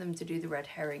need for them to do the red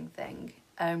herring thing,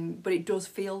 but it does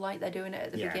feel like they're doing it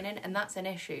at the beginning, and that's an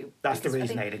issue. That's the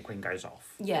reason Aidan Quinn goes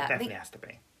off. Yeah, it definitely has to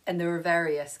be. And there are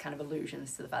various kind of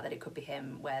allusions to the fact that it could be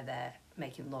him, where they're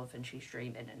making love and she's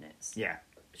dreaming, and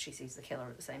she sees the killer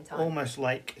at the same time. Almost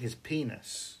like his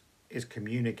penis is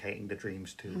communicating the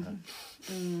dreams to her.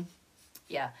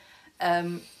 Yeah,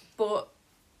 but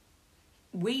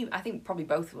I think probably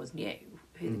both of us knew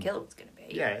who the killer was going to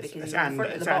be. Yeah, because and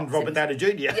Robert Downey Jr.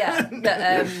 Yeah,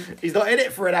 but, he's not in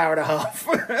it for an hour and a half.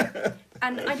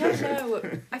 And I don't know.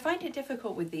 I find it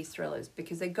difficult with these thrillers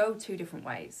because they go two different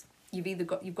ways. You've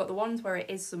got the ones where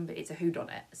it's a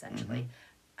whodunit essentially,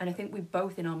 and I think we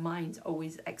both in our minds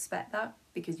always expect that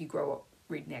because you grow up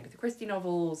reading the Agatha Christie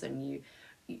novels and you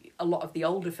a lot of the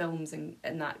older films and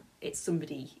that it's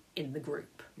somebody in the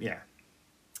group. Yeah.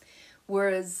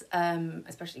 Whereas,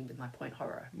 especially with My Point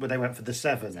Horror, well, they went for the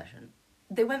 7.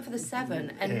 They went for the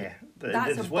 7, and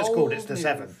that's what's called. It's the move.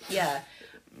 7. Yeah,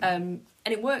 and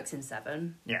it works in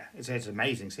 7. Yeah, it's an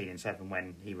amazing scene in 7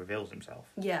 when he reveals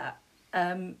himself. Yeah,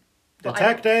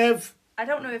 Detective. I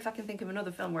don't know if I can think of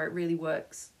another film where it really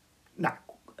works. No,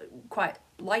 quite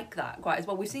like that, quite as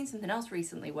well. We've seen something else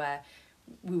recently where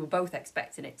we were both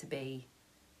expecting it to be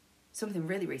something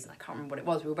really recent. I can't remember what it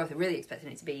was. We were both really expecting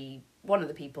it to be one of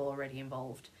the people already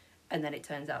involved, and then it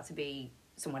turns out to be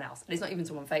someone else. And it's not even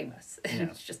someone famous. Yeah.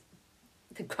 It's just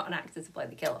they've got an actor to play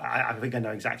the killer. I think I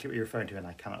know exactly what you're referring to, and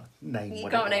I cannot name. You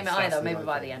can't name it either. Maybe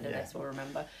by the end of this we'll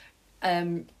remember.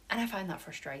 And I find that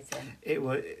frustrating.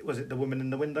 Was it The Woman in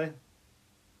the Window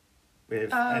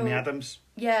with Amy Adams?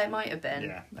 Yeah, it might have been.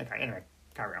 Yeah. Okay. Anyway,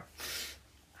 carry on.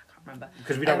 I can't remember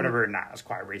because we don't want to ruin that. It's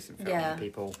quite a recent film. Yeah. And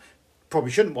people probably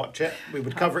shouldn't watch it. We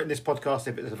would cover it in this podcast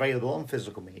if it was available on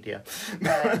physical media.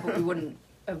 But we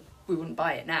wouldn't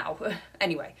buy it now.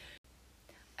 Anyway,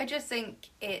 I just think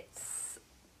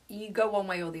you go one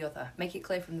way or the other. Make it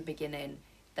clear from the beginning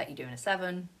that you're doing a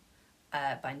 7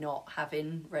 by not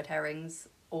having red herrings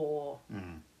or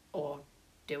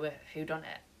do a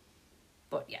whodunit.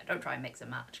 But yeah, don't try and mix and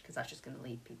match because that's just going to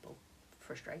leave people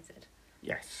frustrated.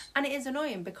 Yes. And it is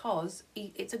annoying because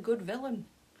it's a good villain.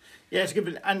 Yeah, it's a good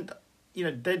villain. And,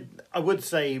 I would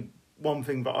say one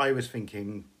thing that I was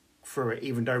thinking through it,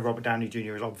 even though Robert Downey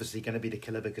Jr. is obviously going to be the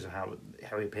killer because of how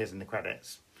he appears in the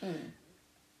credits,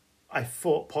 I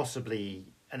thought possibly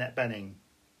Annette Bening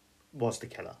was the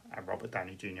killer and Robert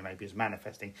Downey Jr. maybe is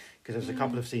manifesting because there's a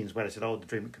couple of scenes where they said, the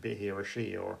dream could be a he or a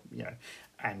she or,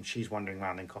 and she's wandering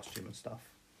around in costume and stuff.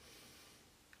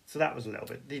 So that was a little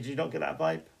bit... Did you not get that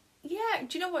vibe? Yeah,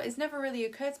 do you know what? It's never really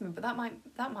occurred to me, but that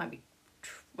might be...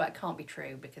 Well, it can't be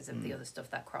true because of the other stuff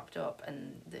that cropped up.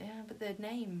 And but the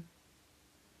name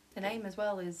as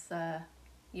well is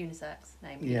unisex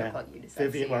name. You don't call it unisex.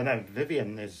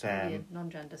 Vivian is... Vivian,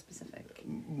 non-gender specific.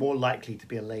 More likely to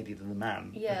be a lady than a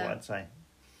man, is what I'd say.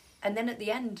 And then at the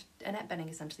end, Annette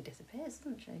Bening essentially disappears,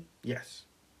 doesn't she? Yes.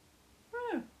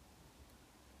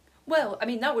 Well, I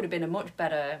mean, that would have been a much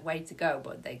better way to go,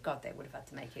 but they would have had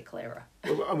to make it clearer.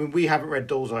 Well, I mean, we haven't read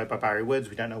Doll's Eye by Barry Woods.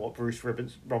 We don't know what Bruce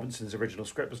Robinson's original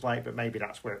script was like, but maybe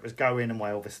that's where it was going and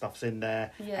why all this stuff's in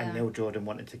there. Yeah. And Neil Jordan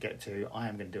wanted to get to, I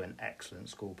am going to do an excellent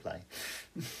school play.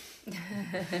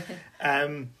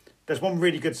 There's one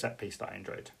really good set piece that I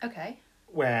enjoyed. Okay.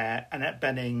 Where Annette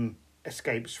Bening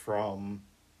escapes from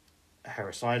her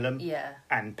asylum. Yeah.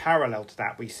 And parallel to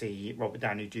that, we see Robert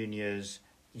Downey Jr.'s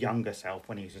younger self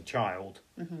when he was a child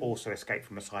also escaped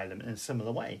from asylum in a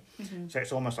similar way. So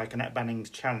it's almost like Annette Bening's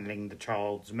channeling the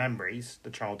child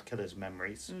killer's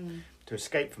memories to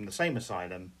escape from the same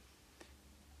asylum,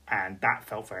 and that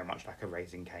felt very much like a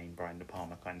Raising Cain, Brian De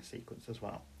Palma kind of sequence as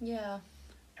well. Yeah.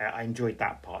 I enjoyed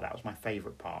that part. That was my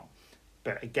favourite part.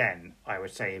 But again, I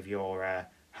would say if you're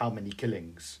How Many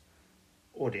Killings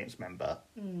audience member,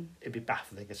 it'd be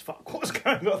baffling as fuck what's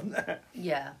going on there.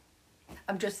 Yeah.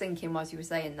 I'm just thinking, whilst you were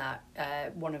saying that,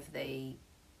 one of the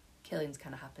killings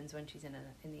kind of happens when she's in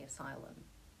the asylum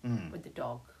with the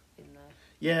dog in the...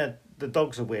 Yeah, the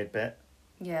dog's a weird bit.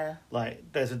 Yeah. Like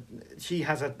she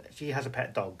has a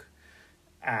pet dog,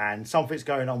 and something's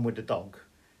going on with the dog,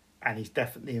 and he's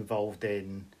definitely involved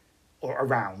in or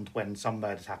around when some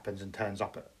murders happens and turns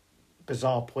up at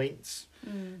bizarre points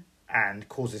and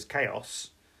causes chaos.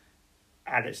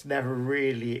 And it's never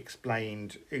really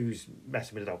explained who's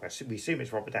messing with the dog. We assume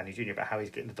it's Robert Downey Jr., but how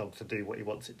he's getting the dog to do what he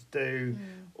wants it to do,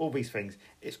 all these things.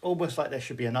 It's almost like there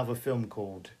should be another film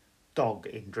called Dog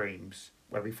in Dreams,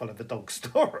 where we follow the dog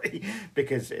story,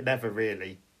 because it never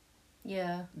really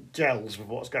gels with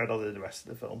what's going on in the rest of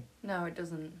the film. No, it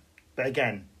doesn't. But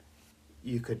again,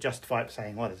 you could justify it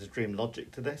saying, well, there's a dream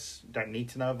logic to this. You don't need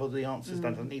to know all the answers.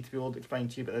 Doesn't need to be all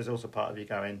explained to you, but there's also part of you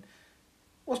going,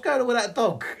 what's going on with that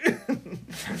dog?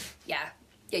 Yeah,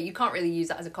 you can't really use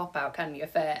that as a cop-out, can you?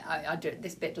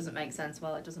 This bit doesn't make sense.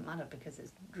 Well, it doesn't matter because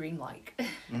it's dreamlike.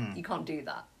 You can't do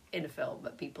that in a film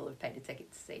that people have paid a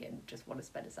ticket to see and just want to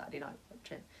spend a Saturday night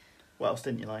watching. What else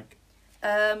didn't you like?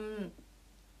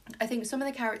 I think some of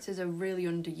the characters are really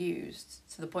underused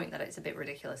to the point that it's a bit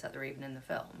ridiculous that they're even in the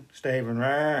film. Stephen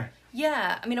Rare.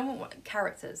 Yeah, I mean, I want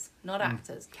characters, not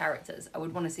actors, characters. I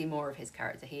would want to see more of his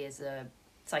character. He is a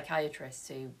psychiatrist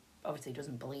who obviously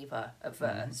doesn't believe her at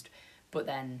first, but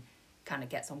then kind of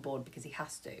gets on board because he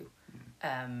has to,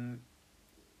 and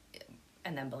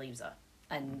then believes her.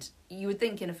 And you would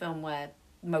think in a film where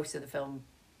most of the film,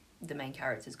 the main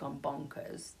character's gone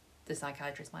bonkers, the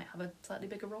psychiatrist might have a slightly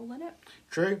bigger role in it.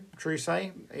 True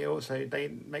say. He also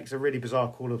makes a really bizarre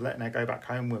call of letting her go back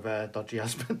home with a dodgy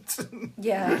husband.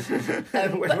 Yeah.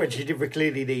 Which she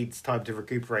clearly needs time to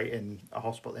recuperate in a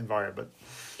hospital environment.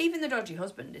 Even the dodgy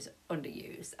husband is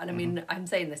underused. And I mean, I'm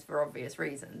saying this for obvious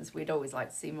reasons. We'd always like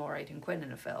to see more Aidan Quinn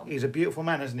in a film. He's a beautiful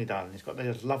man, isn't he, darling? He's got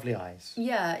those lovely eyes.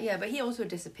 Yeah, but he also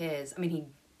disappears. I mean,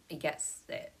 he gets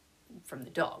it from the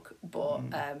dog, but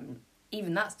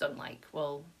even that's done like,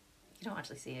 well, you don't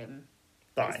actually see him.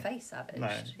 His face savaged.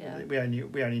 No, yeah. we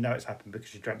only know it's happened because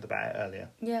she dreamt about it earlier.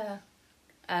 Yeah,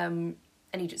 and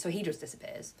he just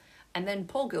disappears, and then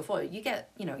Paul Guilfoyle.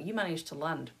 You manage to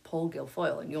land Paul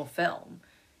Guilfoyle in your film,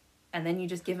 and then you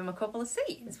just give him a couple of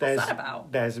scenes. What's that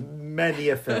about? There's many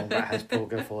a film that has Paul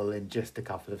Guilfoyle in just a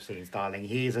couple of scenes, darling.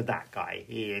 He is that guy.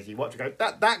 He is. You watch and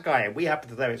go, that guy. We happen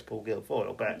to know it's Paul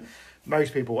Guilfoyle, but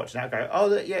most people watching that go,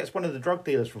 oh, yeah, it's one of the drug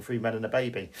dealers from Three Men and a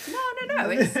Baby. No.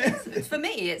 It's for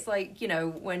me, it's like,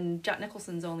 when Jack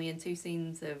Nicholson's only in 2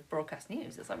 scenes of broadcast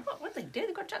news. It's like, what did they do?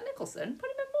 They've got Jack Nicholson.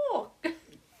 Put him in more.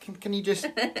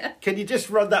 Can you just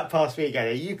run that past me again?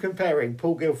 Are you comparing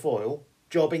Paul Guilfoyle,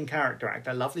 jobbing character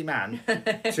actor, lovely man,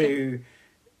 to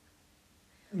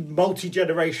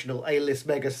multi-generational A-list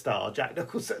megastar Jack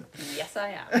Nicholson? Yes,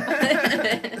 I am.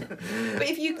 But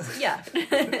if you... Yeah.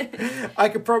 I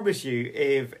can promise you,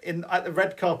 if at the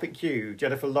red carpet queue,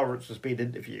 Jennifer Lawrence was being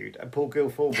interviewed and Paul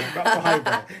Guilfoyle was right behind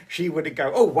her, she wouldn't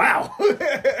go, oh, wow.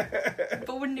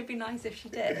 But wouldn't it be nice if she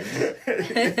did?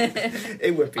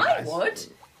 It would be nice. I would.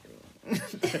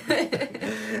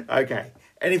 Okay.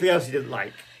 Anything else you didn't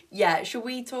like? Yeah, shall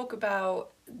we talk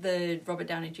about the Robert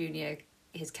Downey Jr.,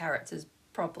 his character's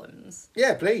problems?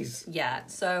 Yeah, please. Yeah,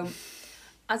 so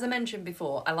as I mentioned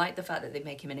before, I like the fact that they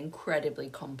make him an incredibly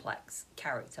complex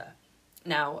character.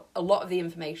 Now, a lot of the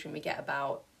information we get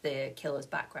about the killer's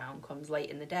background comes late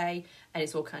in the day, and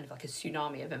it's all kind of like a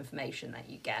tsunami of information that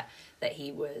you get, that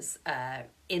he was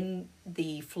in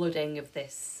the flooding of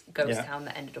this ghost town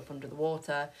that ended up under the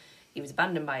water. He was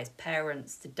abandoned by his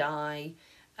parents to die,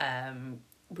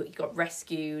 but he got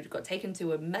rescued, got taken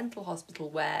to a mental hospital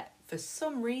where, for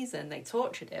some reason, they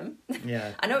tortured him.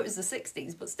 Yeah. I know it was the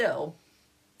 60s, but still,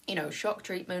 shock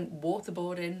treatment,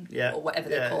 waterboarding, or whatever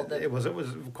they called it. It was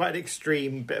quite an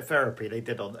extreme bit of therapy they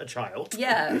did on a child.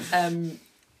 Yeah.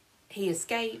 He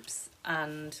escapes,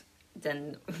 and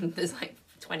then there's like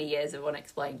 20 years of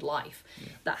unexplained life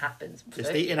that happens.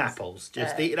 Just eating apples.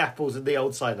 Eating apples in the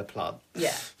old cider plant.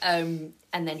 Yeah. And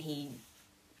then he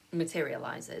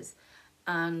materialises,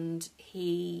 and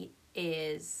he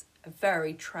is a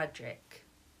very tragic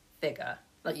figure.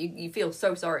 Like, you feel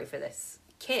so sorry for this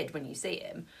kid when you see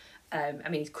him. I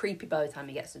mean, he's creepy by the time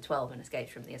he gets to 12 and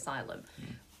escapes from the asylum.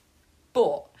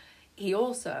 But he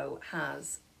also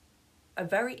has a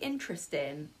very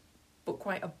interesting but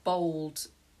quite a bold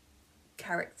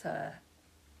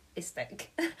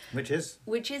characteristic. Which is?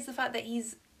 Which is the fact that he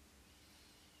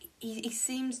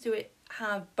seems to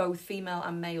have both female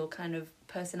and male kind of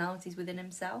personalities within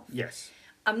himself. Yes.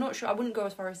 I'm not sure. I wouldn't go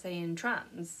as far as saying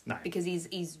trans. No. Because he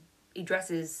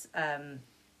dresses,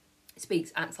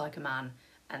 speaks, acts like a man,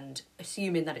 and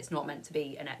assuming that it's not meant to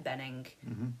be Annette Bening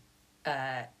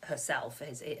herself,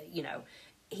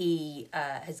 he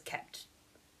has kept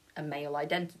a male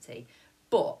identity.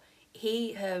 But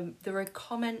there are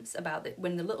comments about that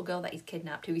when the little girl that he's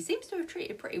kidnapped, who he seems to have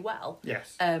treated pretty well,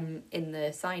 Yes. in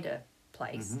the cider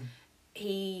place,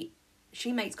 she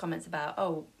makes comments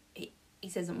about, he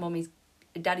says that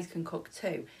daddies can cook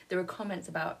too. There are comments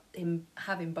about him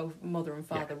having both mother and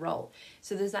father role.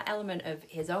 So there's that element of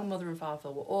his own mother and father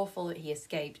were awful, he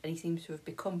escaped, and he seems to have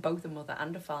become both a mother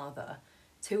and a father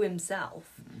to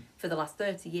himself for the last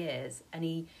 30 years.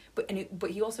 But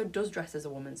he also does dress as a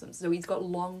woman. So he's got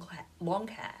long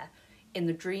hair. In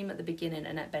the dream at the beginning,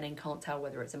 Annette Bening can't tell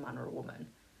whether it's a man or a woman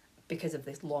because of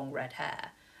this long red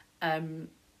hair. And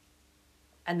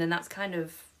then that's kind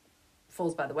of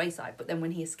falls by the wayside. But then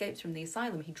when he escapes from the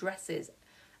asylum, he dresses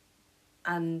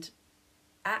and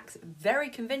acts very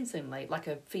convincingly like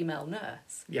a female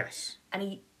nurse. Yes.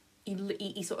 And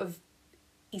he sort of,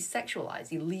 he's sexualized.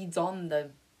 He leads on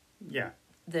the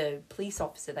police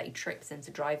officer that he tricks into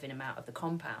driving him out of the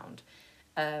compound.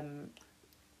 In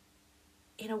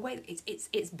a way,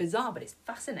 it's bizarre, but it's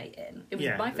fascinating. It was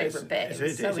my favourite bit.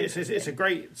 It's a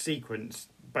great sequence,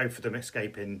 both of them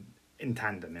escaping in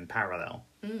tandem, in parallel.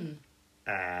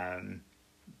 And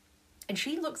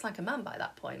she looks like a man by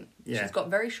that point. Yeah. She's got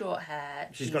very short hair.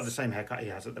 She's got the same haircut he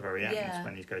has at the very end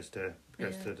when he goes to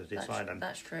the asylum.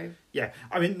 That's true. Yeah,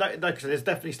 I mean, like I said, there's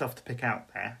definitely stuff to pick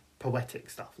out there. Poetic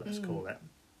stuff, let's call it.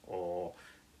 Or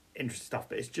interesting stuff,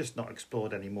 but it's just not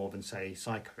explored any more than, say,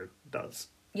 Psycho does.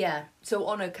 Yeah, so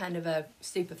on a kind of a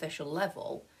superficial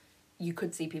level, you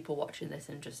could see people watching this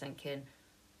and just thinking,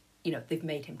 they've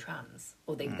made him trans,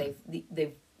 or they've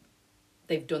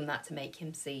done that to make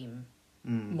him seem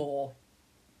more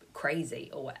crazy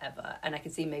or whatever. And I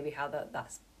can see maybe how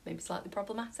that's maybe slightly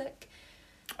problematic.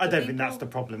 I don't think that's the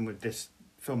problem with this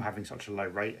film having such a low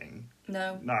rating.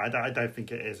 No, I don't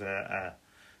think it is a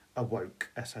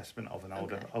woke assessment of an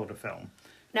older film.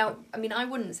 Now, I mean, I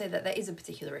wouldn't say that there is a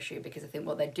particular issue, because I think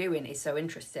what they're doing is so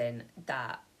interesting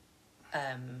that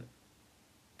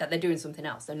they're doing something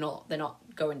else. They're not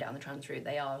going down the trans route.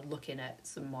 They are looking at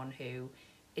someone who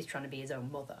is trying to be his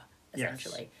own mother,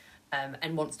 essentially,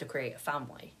 and wants to create a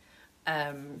family.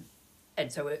 And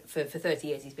so for 30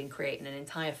 years he's been creating an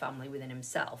entire family within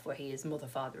himself, where he is mother,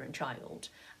 father and child.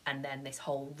 And then this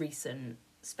whole recent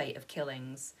spate of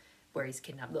killings where he's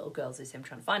kidnapped little girls is him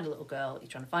trying to find a little girl. He's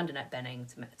trying to find Annette Bening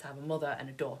to have a mother and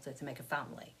a daughter, to make a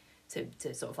family,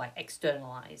 to sort of like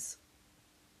externalise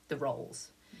the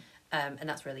roles. And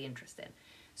that's really interesting.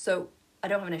 So I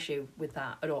don't have an issue with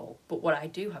that at all. But what I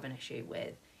do have an issue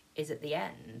with is at the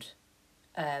end,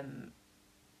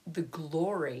 the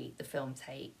glory the film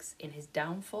takes in his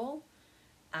downfall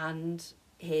and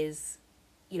his,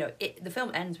 the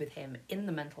film ends with him in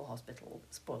the mental hospital,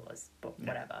 spoilers, but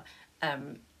whatever,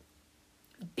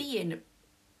 being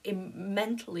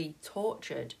mentally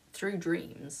tortured through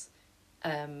dreams.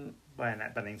 By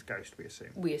Annette Bening's ghost,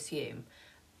 we assume.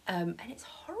 And it's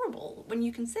horrible when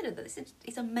you consider that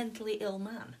he's a mentally ill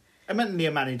man. A mentally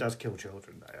ill man who does kill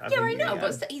children, though. I know,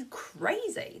 but he's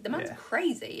crazy. The man's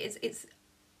crazy.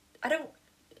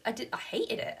 I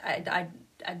hated it. I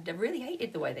really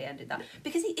hated the way they ended that,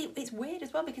 because it's weird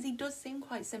as well, because he does seem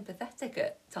quite sympathetic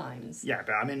at times. Yeah,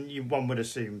 but I mean, one would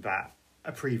assume that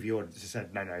a preview audience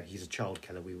said, no, he's a child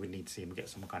killer. We would need to see him get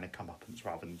some kind of comeuppance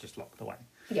rather than just locked away.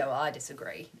 Yeah, well, I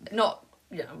disagree. Not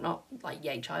like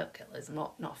yay child killers. I'm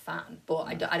not a fan, but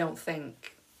I don't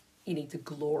think you need to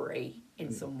glory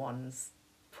in someone's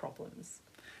problems.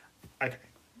 Okay.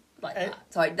 Like that.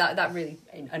 So that really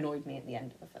annoyed me at the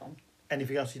end of the film.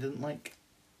 Anything else you didn't like?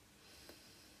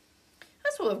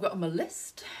 That's all I've got on my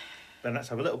list. Then let's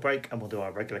have a little break and we'll do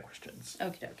our regular questions.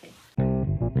 Okay.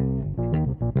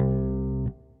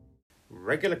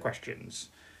 Regular questions.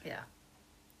 Yeah.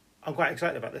 I'm quite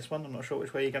excited about this one. I'm not sure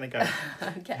which way you're going to go.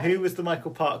 Okay. Who was the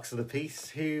Michael Parks of the piece?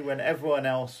 Who, when everyone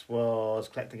else was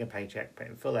collecting a paycheck, put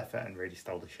in full effort and really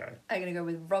stole the show? I'm going to go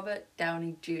with Robert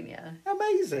Downey Jr.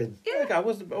 Amazing. Yeah. Okay, I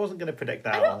wasn't going to predict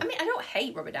that. I don't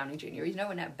hate Robert Downey Jr. He's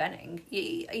no Annette Bening.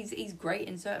 He's great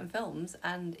in certain films,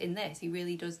 and in this, he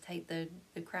really does take the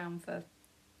crown for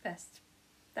best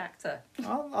actor.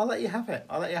 I'll let you have it.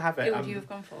 Who would you have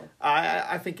gone for?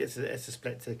 I think it's a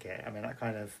split ticket. I mean, I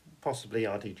kind of possibly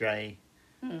RDJ,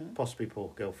 possibly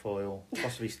Paul Guilfoyle,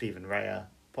 possibly Stephen Rea,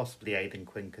 possibly Aidan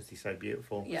Quinn because he's so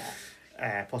beautiful. Yeah.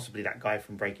 Possibly that guy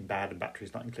from Breaking Bad and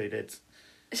Batteries Not Included.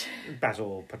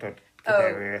 Basil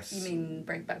Poderius. Oh, you mean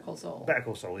Better Call Saul? Better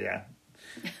Call Saul, yeah.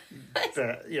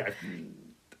 But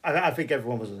I think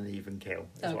everyone was an even kill.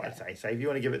 Is what I'd say. So if you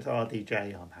want to give it to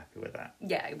RDJ, I'm happy with that.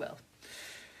 Yeah, I will.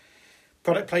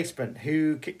 Product placement.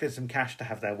 Who kicked in some cash to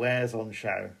have their wares on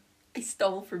show? I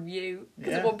stole from you.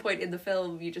 Because at one point in the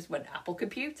film, you just went, Apple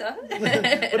computer. Well,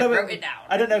 and I wrote it down.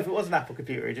 I don't know if it was an Apple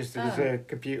computer. It was a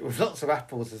computer with lots of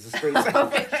apples as a screen.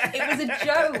 It was a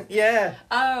joke. Yeah.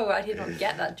 Oh, I did not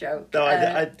get that joke. No,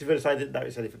 I didn't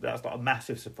notice anything, but that's not a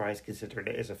massive surprise considering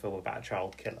it is a film about a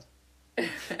child killer.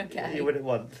 Okay. You wouldn't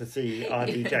want to see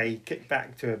RDJ kick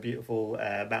back to a beautiful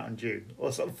Mountain Dew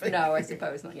or something. No, I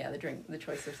suppose not. Yeah, the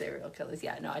choice of serial killers.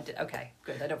 Yeah, no, I did. Okay,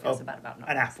 good. I don't feel so bad about not.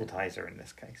 An appetizer in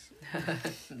this case.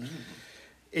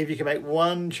 If you could make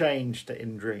one change to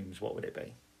In Dreams, what would it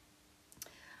be?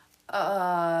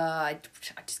 I'd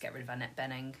just get rid of Annette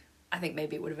Bening. I think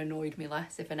maybe it would have annoyed me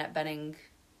less if Annette Bening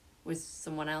was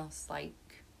someone else, like,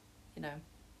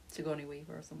 Sigourney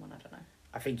Weaver or someone. I don't know.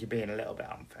 I think you're being a little bit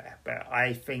unfair, but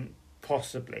I think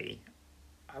possibly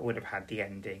I would have had the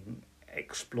ending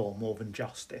explore more than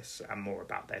justice and more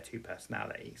about their two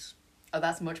personalities. Oh,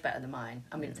 that's much better than mine.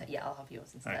 I'm going to say, I'll have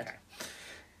yours instead.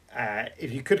 Okay.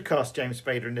 If you could cast James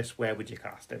Spader in this, where would you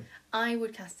cast him? I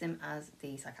would cast him as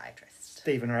the psychiatrist.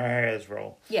 Stephen Rare's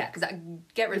role. Yeah, because I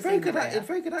get rid of Stephen Rea. He's a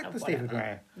very good actor, Stephen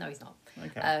Rea. No, he's not.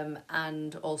 Okay.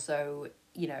 And also,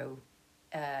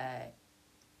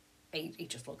 he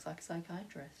just looks like a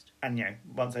psychiatrist. And,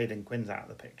 once Aidan Quinn's out of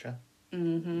the picture,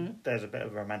 there's a bit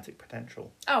of romantic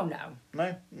potential. Oh, no.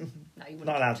 No? No, you wouldn't.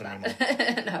 Not allowed anymore.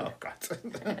 No. Oh, God.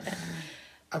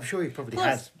 I'm sure he probably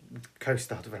has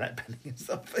co-starred with Annette Bening or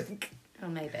something. Oh,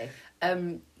 maybe.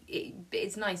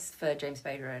 It's nice for James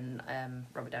Spader and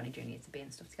Robert Downey Jr. to be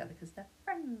in stuff together because they're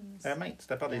friends. They're mates,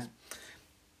 they're buddies. Yeah.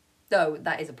 Though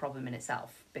that is a problem in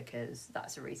itself because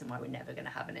that's a reason why we're never going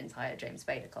to have an entire James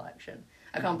Spader collection.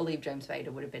 I can't believe James Spader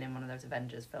would have been in one of those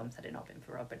Avengers films had it not been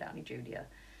for Robert Downey Jr.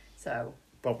 So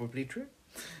probably true.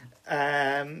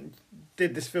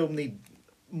 Did this film need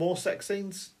more sex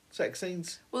scenes?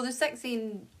 Well, the sex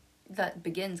scene that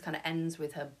begins kind of ends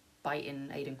with her biting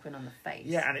Aidan Quinn on the face.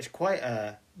 Yeah, and it's quite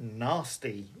a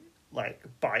nasty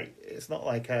bite. It's not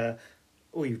like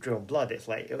you've drawn blood. It's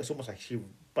almost like she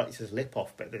bites his lip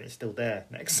off, but then it's still there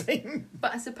next scene.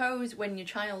 But I suppose when your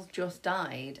child just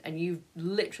died and you've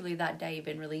literally that day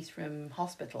been released from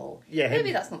hospital,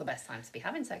 maybe that's not the best time to be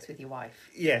having sex with your wife.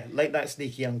 Yeah, that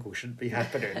sneaky uncle shouldn't be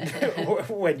happening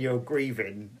when you're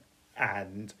grieving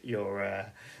and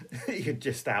you're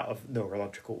just out of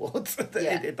neurological wards.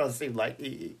 It does seem like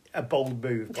a bold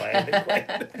move by Aidan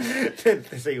Quinn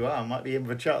to see, I might be in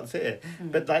with a chance here.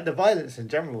 But the violence in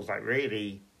general is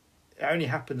really, it only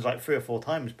happens 3 or 4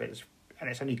 times, but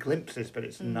it's only glimpses, but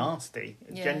it's nasty.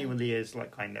 It genuinely is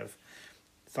kind of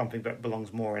something that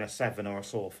belongs more in a Seven or a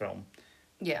Saw film.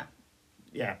 Yeah.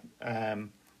 Yeah.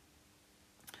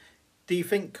 Do you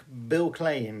think Bill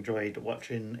Clay enjoyed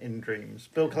watching In Dreams?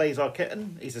 Bill Clay's our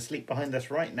kitten. He's asleep behind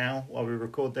us right now while we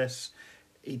record this.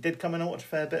 He did come in and watch a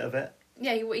fair bit of it.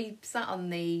 Yeah, he sat on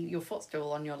your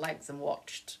footstool on your legs and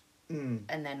watched and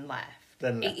then left.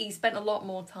 He spent a lot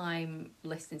more time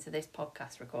listening to this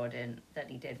podcast recording than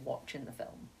he did watching the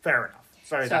film. Fair enough.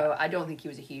 So I don't think he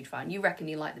was a huge fan. You reckon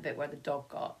he liked the bit where the dog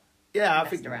got I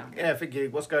messed around? Yeah, I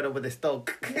think what's going on with this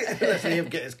dog? Let's see him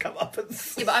get his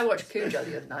comeuppance. Yeah, but I watched Cujo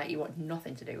the other night. He wanted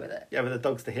nothing to do with it. Yeah, but the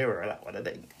dog's the hero of that one, I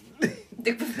think.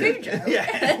 Cujo?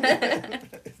 Yeah.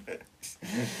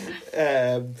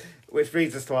 Which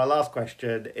brings us to our last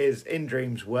question. Is In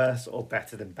Dreams worse or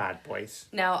better than Bad Boys?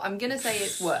 Now, I'm going to say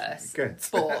it's worse. Good.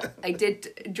 But I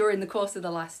did, during the course of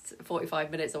the last 45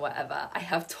 minutes or whatever, I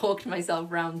have talked myself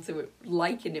round to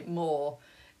liking it more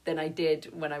than I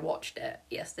did when I watched it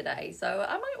yesterday. So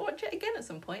I might watch it again at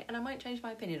some point and I might change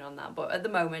my opinion on that. But at the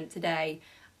moment, today,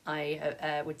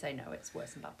 I would say no, it's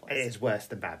worse than Bad Boys. It is worse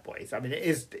than Bad Boys. I mean,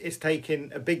 it's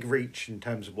taken a big reach in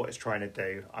terms of what it's trying to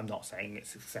do. I'm not saying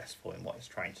it's successful in what it's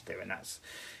trying to do, and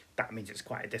that means it's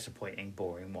quite a disappointing,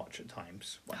 boring watch at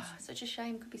times. Such a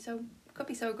shame. Could be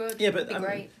so good. Yeah, but could be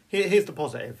great. Here's the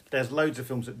positive. There's loads of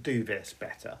films that do this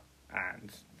better,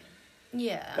 and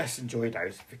let's enjoy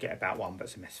those. Forget about one, but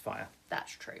it's a misfire.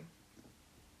 That's true.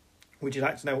 Would you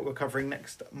like to know what we're covering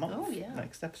next month? Oh yeah.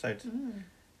 Next episode.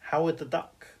 Howard the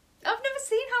Duck. I've never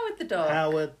seen Howard the Duck.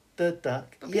 Howard the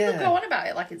Duck. But people go on about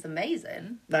it like it's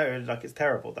amazing. No, it's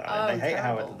terrible though. Oh, they hate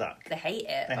terrible. Howard the Duck. They hate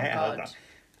it. They hate Howard the Duck.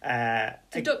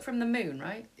 It's a duck from the moon,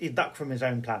 right? He's a duck from his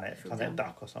own planet, Planet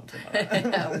Duck or something like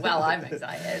that. Well, I'm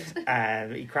excited.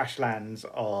 And he crash lands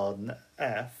on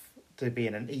Earth to be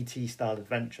in an E.T. style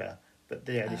adventure, but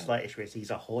the only slight issue is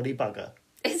he's a horny bugger.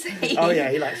 Is he? Oh yeah,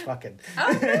 he likes fucking.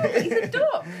 Oh no, he's a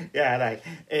duck. Yeah,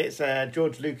 it's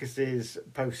George Lucas's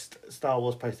Star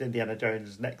Wars post Indiana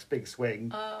Jones next big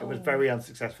swing. Oh. It was very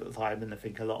unsuccessful at the time, and I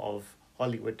think a lot of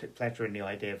Hollywood took pleasure in the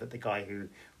idea that the guy who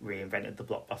reinvented the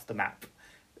blockbuster map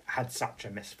had such a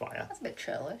misfire. That's a bit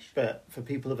churlish. But for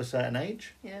people of a certain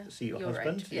age, Yeah. see your Your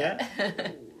husband, age, yeah.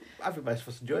 I think most of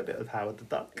us enjoy a bit of Howard the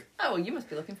Duck. Oh, well, you must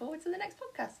be looking forward to the next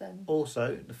podcast then.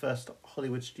 Also, the first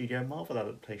Hollywood studio Marvel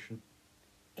adaptation.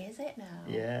 Is it now?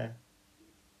 Yeah.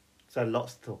 So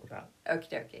lots to talk about. Okie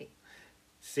dokie.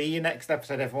 See you next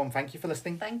episode, everyone. Thank you for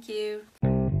listening. Thank you.